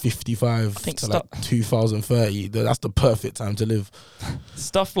 1955 think to like 2030, that's the perfect time to live.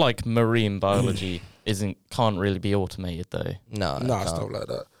 stuff like marine biology can't really be automated though. No, it Nah, can't. stuff like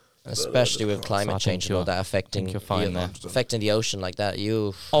that. Especially with So I climate think change and all you're- that affecting you're fine there. affecting the ocean like that.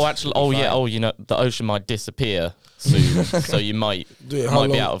 Oh, actually, You'll be yeah. fine. Oh, you know, the ocean might disappear soon, so you might Dude, how be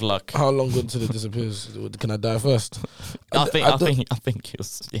long? out of luck. How long until it disappears? Can I die first? I think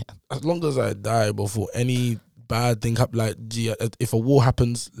yeah. As long as I die before any bad thing happens, like, gee, if a war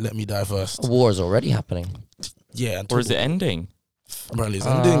happens, let me die first. A war is already happening. Yeah, Or is it ending? Apparently it's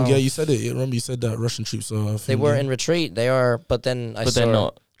ending. Yeah, you said it. Remember you said that Russian troops are. They were in retreat. They are, but then I But saw they're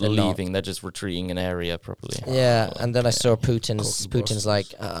not they're not. leaving. They're just retreating an area, probably. Yeah, and then I saw Cocky Putin's bastards. like,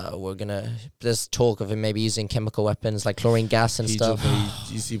 we're gonna. There's talk of him maybe using chemical weapons like chlorine gas and stuff.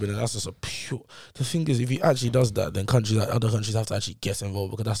 You see, but then that's just a pure. The thing is, if he actually does that, then other countries have to actually get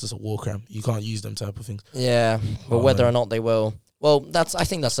involved because that's just a war crime. You can't use them type of things. Yeah, but Oh, whether man. or not they will. Well, I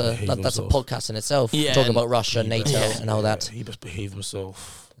think that's a Behave that's a himself. podcast in itself. Yeah, talking and about Russia, NATO, and all that. He best behave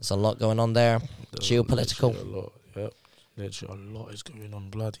himself. There's a lot going on there. There's Geopolitical. literally a lot. Yep. Literally a lot is going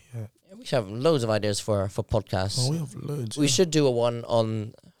on. Bloody yeah. We should have loads of ideas for podcasts. Oh, we have loads. We yeah. should do a one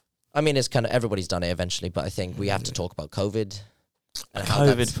on. I mean, it's kind of everybody's done it eventually, but I think we have to talk about COVID and how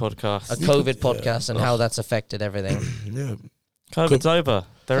COVID that's podcast. a COVID podcast and how that's affected everything. Yeah. COVID's over.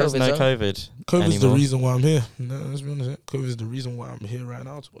 There is COVID's no over. COVID. COVID's the anymore. reason why I'm here. No, let's be honest. COVID's the reason why I'm here right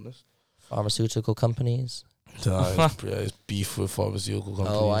now, to be honest. Pharmaceutical companies. It's beef with pharmaceutical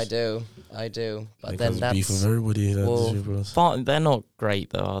companies. Oh, I do. But Because then beef with that's everybody. well, They're not great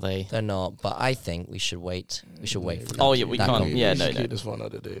though, are they? they're not. But I think we should wait. We should wait for that. Oh, yeah, we that can't- long. yeah, we no, should no. keep this for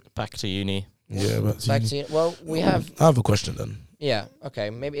another day. Back to uni. Yeah, but Back to you. Well, we have. I have a question then. Yeah. Okay.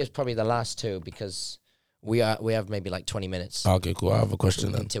 Maybe it's probably the last two because we have maybe like 20 minutes Okay, cool. I have a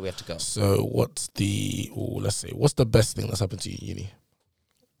question then. until we have to go. So, what's what's the best thing that's happened to you in uni?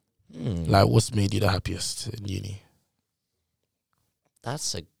 Like, what's made you the happiest in uni?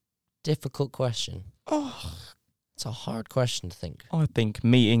 That's a difficult question. Oh, It's a hard question to think. I think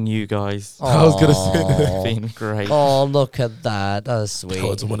meeting you guys I was gonna say has Aw. been great. Oh, look at that. That's Oh,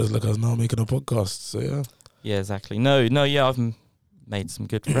 sweet. someone is like us now making a podcast. So yeah. Yeah, exactly. No, yeah, I've made some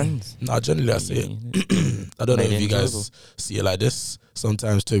good friends. No, generally I say it. Uni. I don't know Made if it you guys see it like this.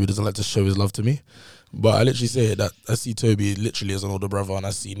 Sometimes Toby doesn't like to show his love to me, But I literally say that I see Toby literally as an older brother, and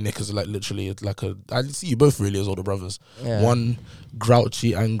I see Nick as like literally like a. I see you both really as older brothers. Yeah. One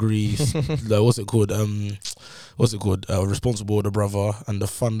grouchy, angry, what's it called? Responsible older brother, and the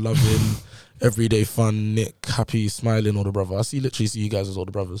fun-loving, everyday fun Nick, happy, smiling older brother. I literally see you guys as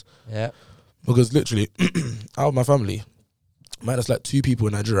older brothers. Yeah. Because literally, out of my family, minus like 2 people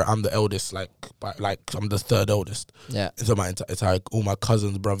in Nigeria, I'm the eldest. Like I'm the 3rd eldest. Yeah. So it's like all my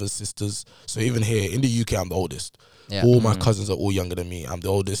cousins, brothers, sisters. So even here in the UK, I'm the oldest. Yeah. All my cousins are all younger than me. I'm the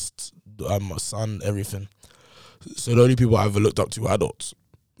oldest. I'm my son, everything. So the only people I ever looked up to were adults.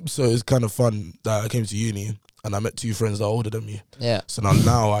 So it's kind of fun that I came to uni and I met 2 friends that are older than me. Yeah. So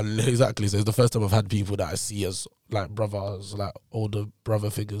exactly. So it's the first time I've had people that I see as like brothers, like older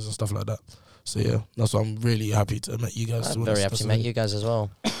brother figures and stuff like that. So yeah, that's why I'm really happy to meet you guys. I'm very happy to meet you guys as well.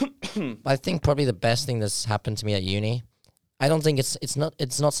 I think probably the best thing that's happened to me at uni, I don't think it's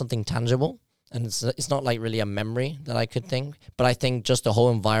not something tangible, and it's not like really a memory that I could think, but I think just the whole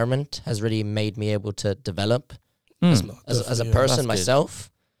environment has really made me able to develop as a person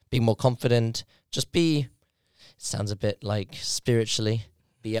myself, be more confident, just be, it sounds a bit like spiritually,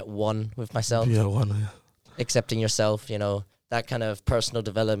 be at one with myself. Yeah, Accepting yourself, you know, that kind of personal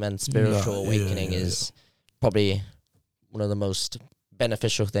development, spiritual awakening is probably one of the most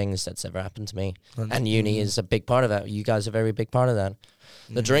beneficial things that's ever happened to me. And uni is a big part of that. You guys are a very big part of that.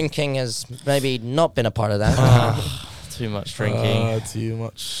 The drinking has maybe not been a part of that. Too much drinking. Too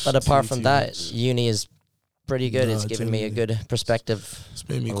much. But apart from that, much. Uni is pretty good. It's given me a good perspective. It's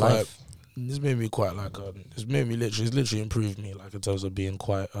made me life. It's made me literally improved me, like in terms of being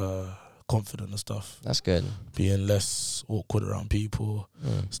quite confident and stuff. That's good. Being less awkward around people,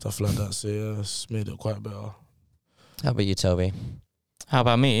 stuff like that. So yeah, it's made it quite better. How about you, Toby? How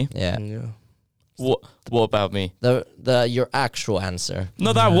about me? Yeah. What about me? Your actual answer.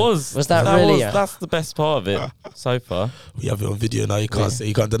 No, that was that really? That's the best part of it so far. We have it on video now. You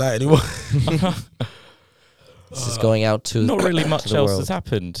can't deny it anymore. This is going out to not really much else world. has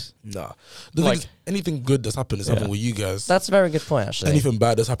happened. Nah, the thing is, anything good that's happened has happened with you guys. That's a very good point, actually. Anything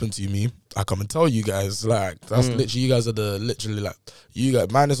bad that's happened to me, I come and tell you guys. Like that's literally, you guys are you guys.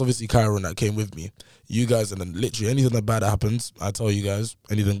 Minus obviously Kyron that came with me. You guys, and then literally anything that bad that happens, I tell you guys.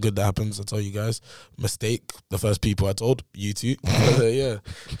 Anything good that happens, I tell you guys. Mistake, the first people I told, you two. Yeah.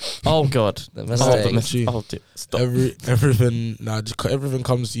 Oh God, the mistake. Stop. Everything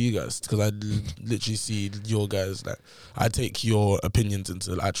comes to you guys because I literally see your guys. Like I take your opinions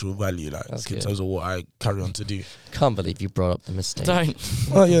into actual value, like in terms of what I carry on to do. Can't believe you brought up the mistake. Don't.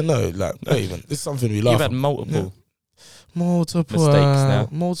 Oh yeah, no, like not even. It's something we laugh. You've had multiple mistakes now.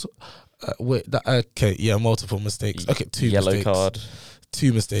 Multiple mistakes. Okay, 2 yellow mistakes. card.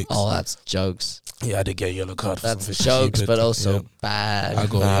 2 mistakes. Oh, that's jokes. Yeah, I did get a yellow card for That's something jokes, stupid. but also Yeah. bad. I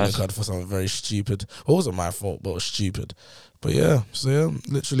got a yellow card for something very stupid. It wasn't my fault, but it was stupid. But yeah, so yeah,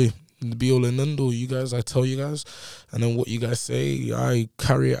 literally, the be all and end all. You guys, I tell you guys, and then what you guys say, I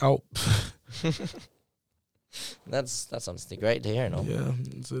carry it out. That's something great to hear, no? Yeah,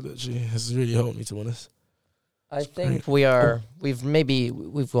 so literally, it's really helped me, to be honest. I think we've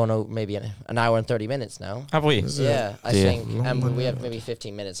gone over maybe an hour and 30 minutes now. Have we? Yeah, I Dear. think, and we have maybe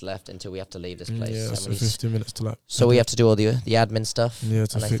 15 minutes left until we have to leave this place. Yeah, And so we 15 minutes to like. so we have to do all the admin stuff. Yeah,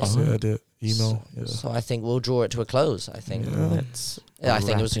 to and I fix think- it, edit, email. Yeah. So I think we'll draw it to a close. I think. Yeah. I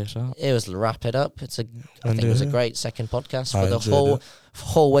think it was wrap it up. I think it was a great second podcast for the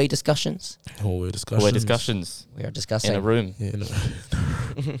hallway discussions. Hallway discussions. We are discussing in a room. Yeah,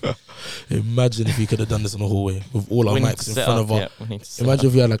 imagine if we could have done this in the hallway with all our mics in front of our. Imagine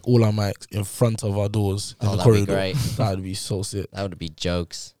if we had like all our mics in front of our doors in the that'd corridor. be great. That'd be so sick. That would be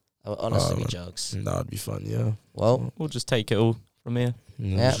jokes. That would honestly be jokes. That'd be fun. Yeah. Well, We'll just take it all from here.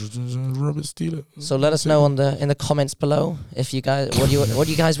 Yeah. Just rub it, steal it. so let us know in the comments below if you guys what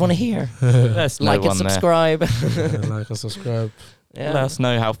do you guys want to hear. There's no Like and one there. subscribe. Like and subscribe. Yeah. Let us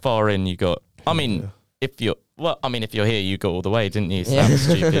know how far in you got. I mean, if you're here, you got all the way, didn't you? So that was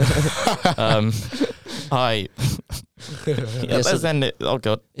stupid. Hi. Let's end it. Oh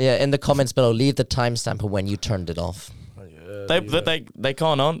God. Yeah, in the comments below, leave the timestamp of when you turned it off. They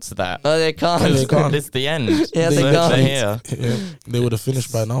can't answer that. Oh, they can't. They can't. It's the end. Yeah, they can't. They're here. Yeah, they would have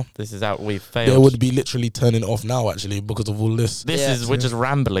finished by now. This is out. We've failed. They would be literally turning it off now, actually, because of all this. We're just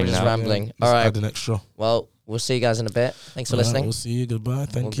rambling We're just now. rambling. Yeah, All right. add an extra. Well, we'll see you guys in a bit. Thanks for All right, listening. We'll see you. Goodbye.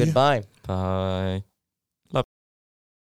 Thank you. Goodbye. Bye.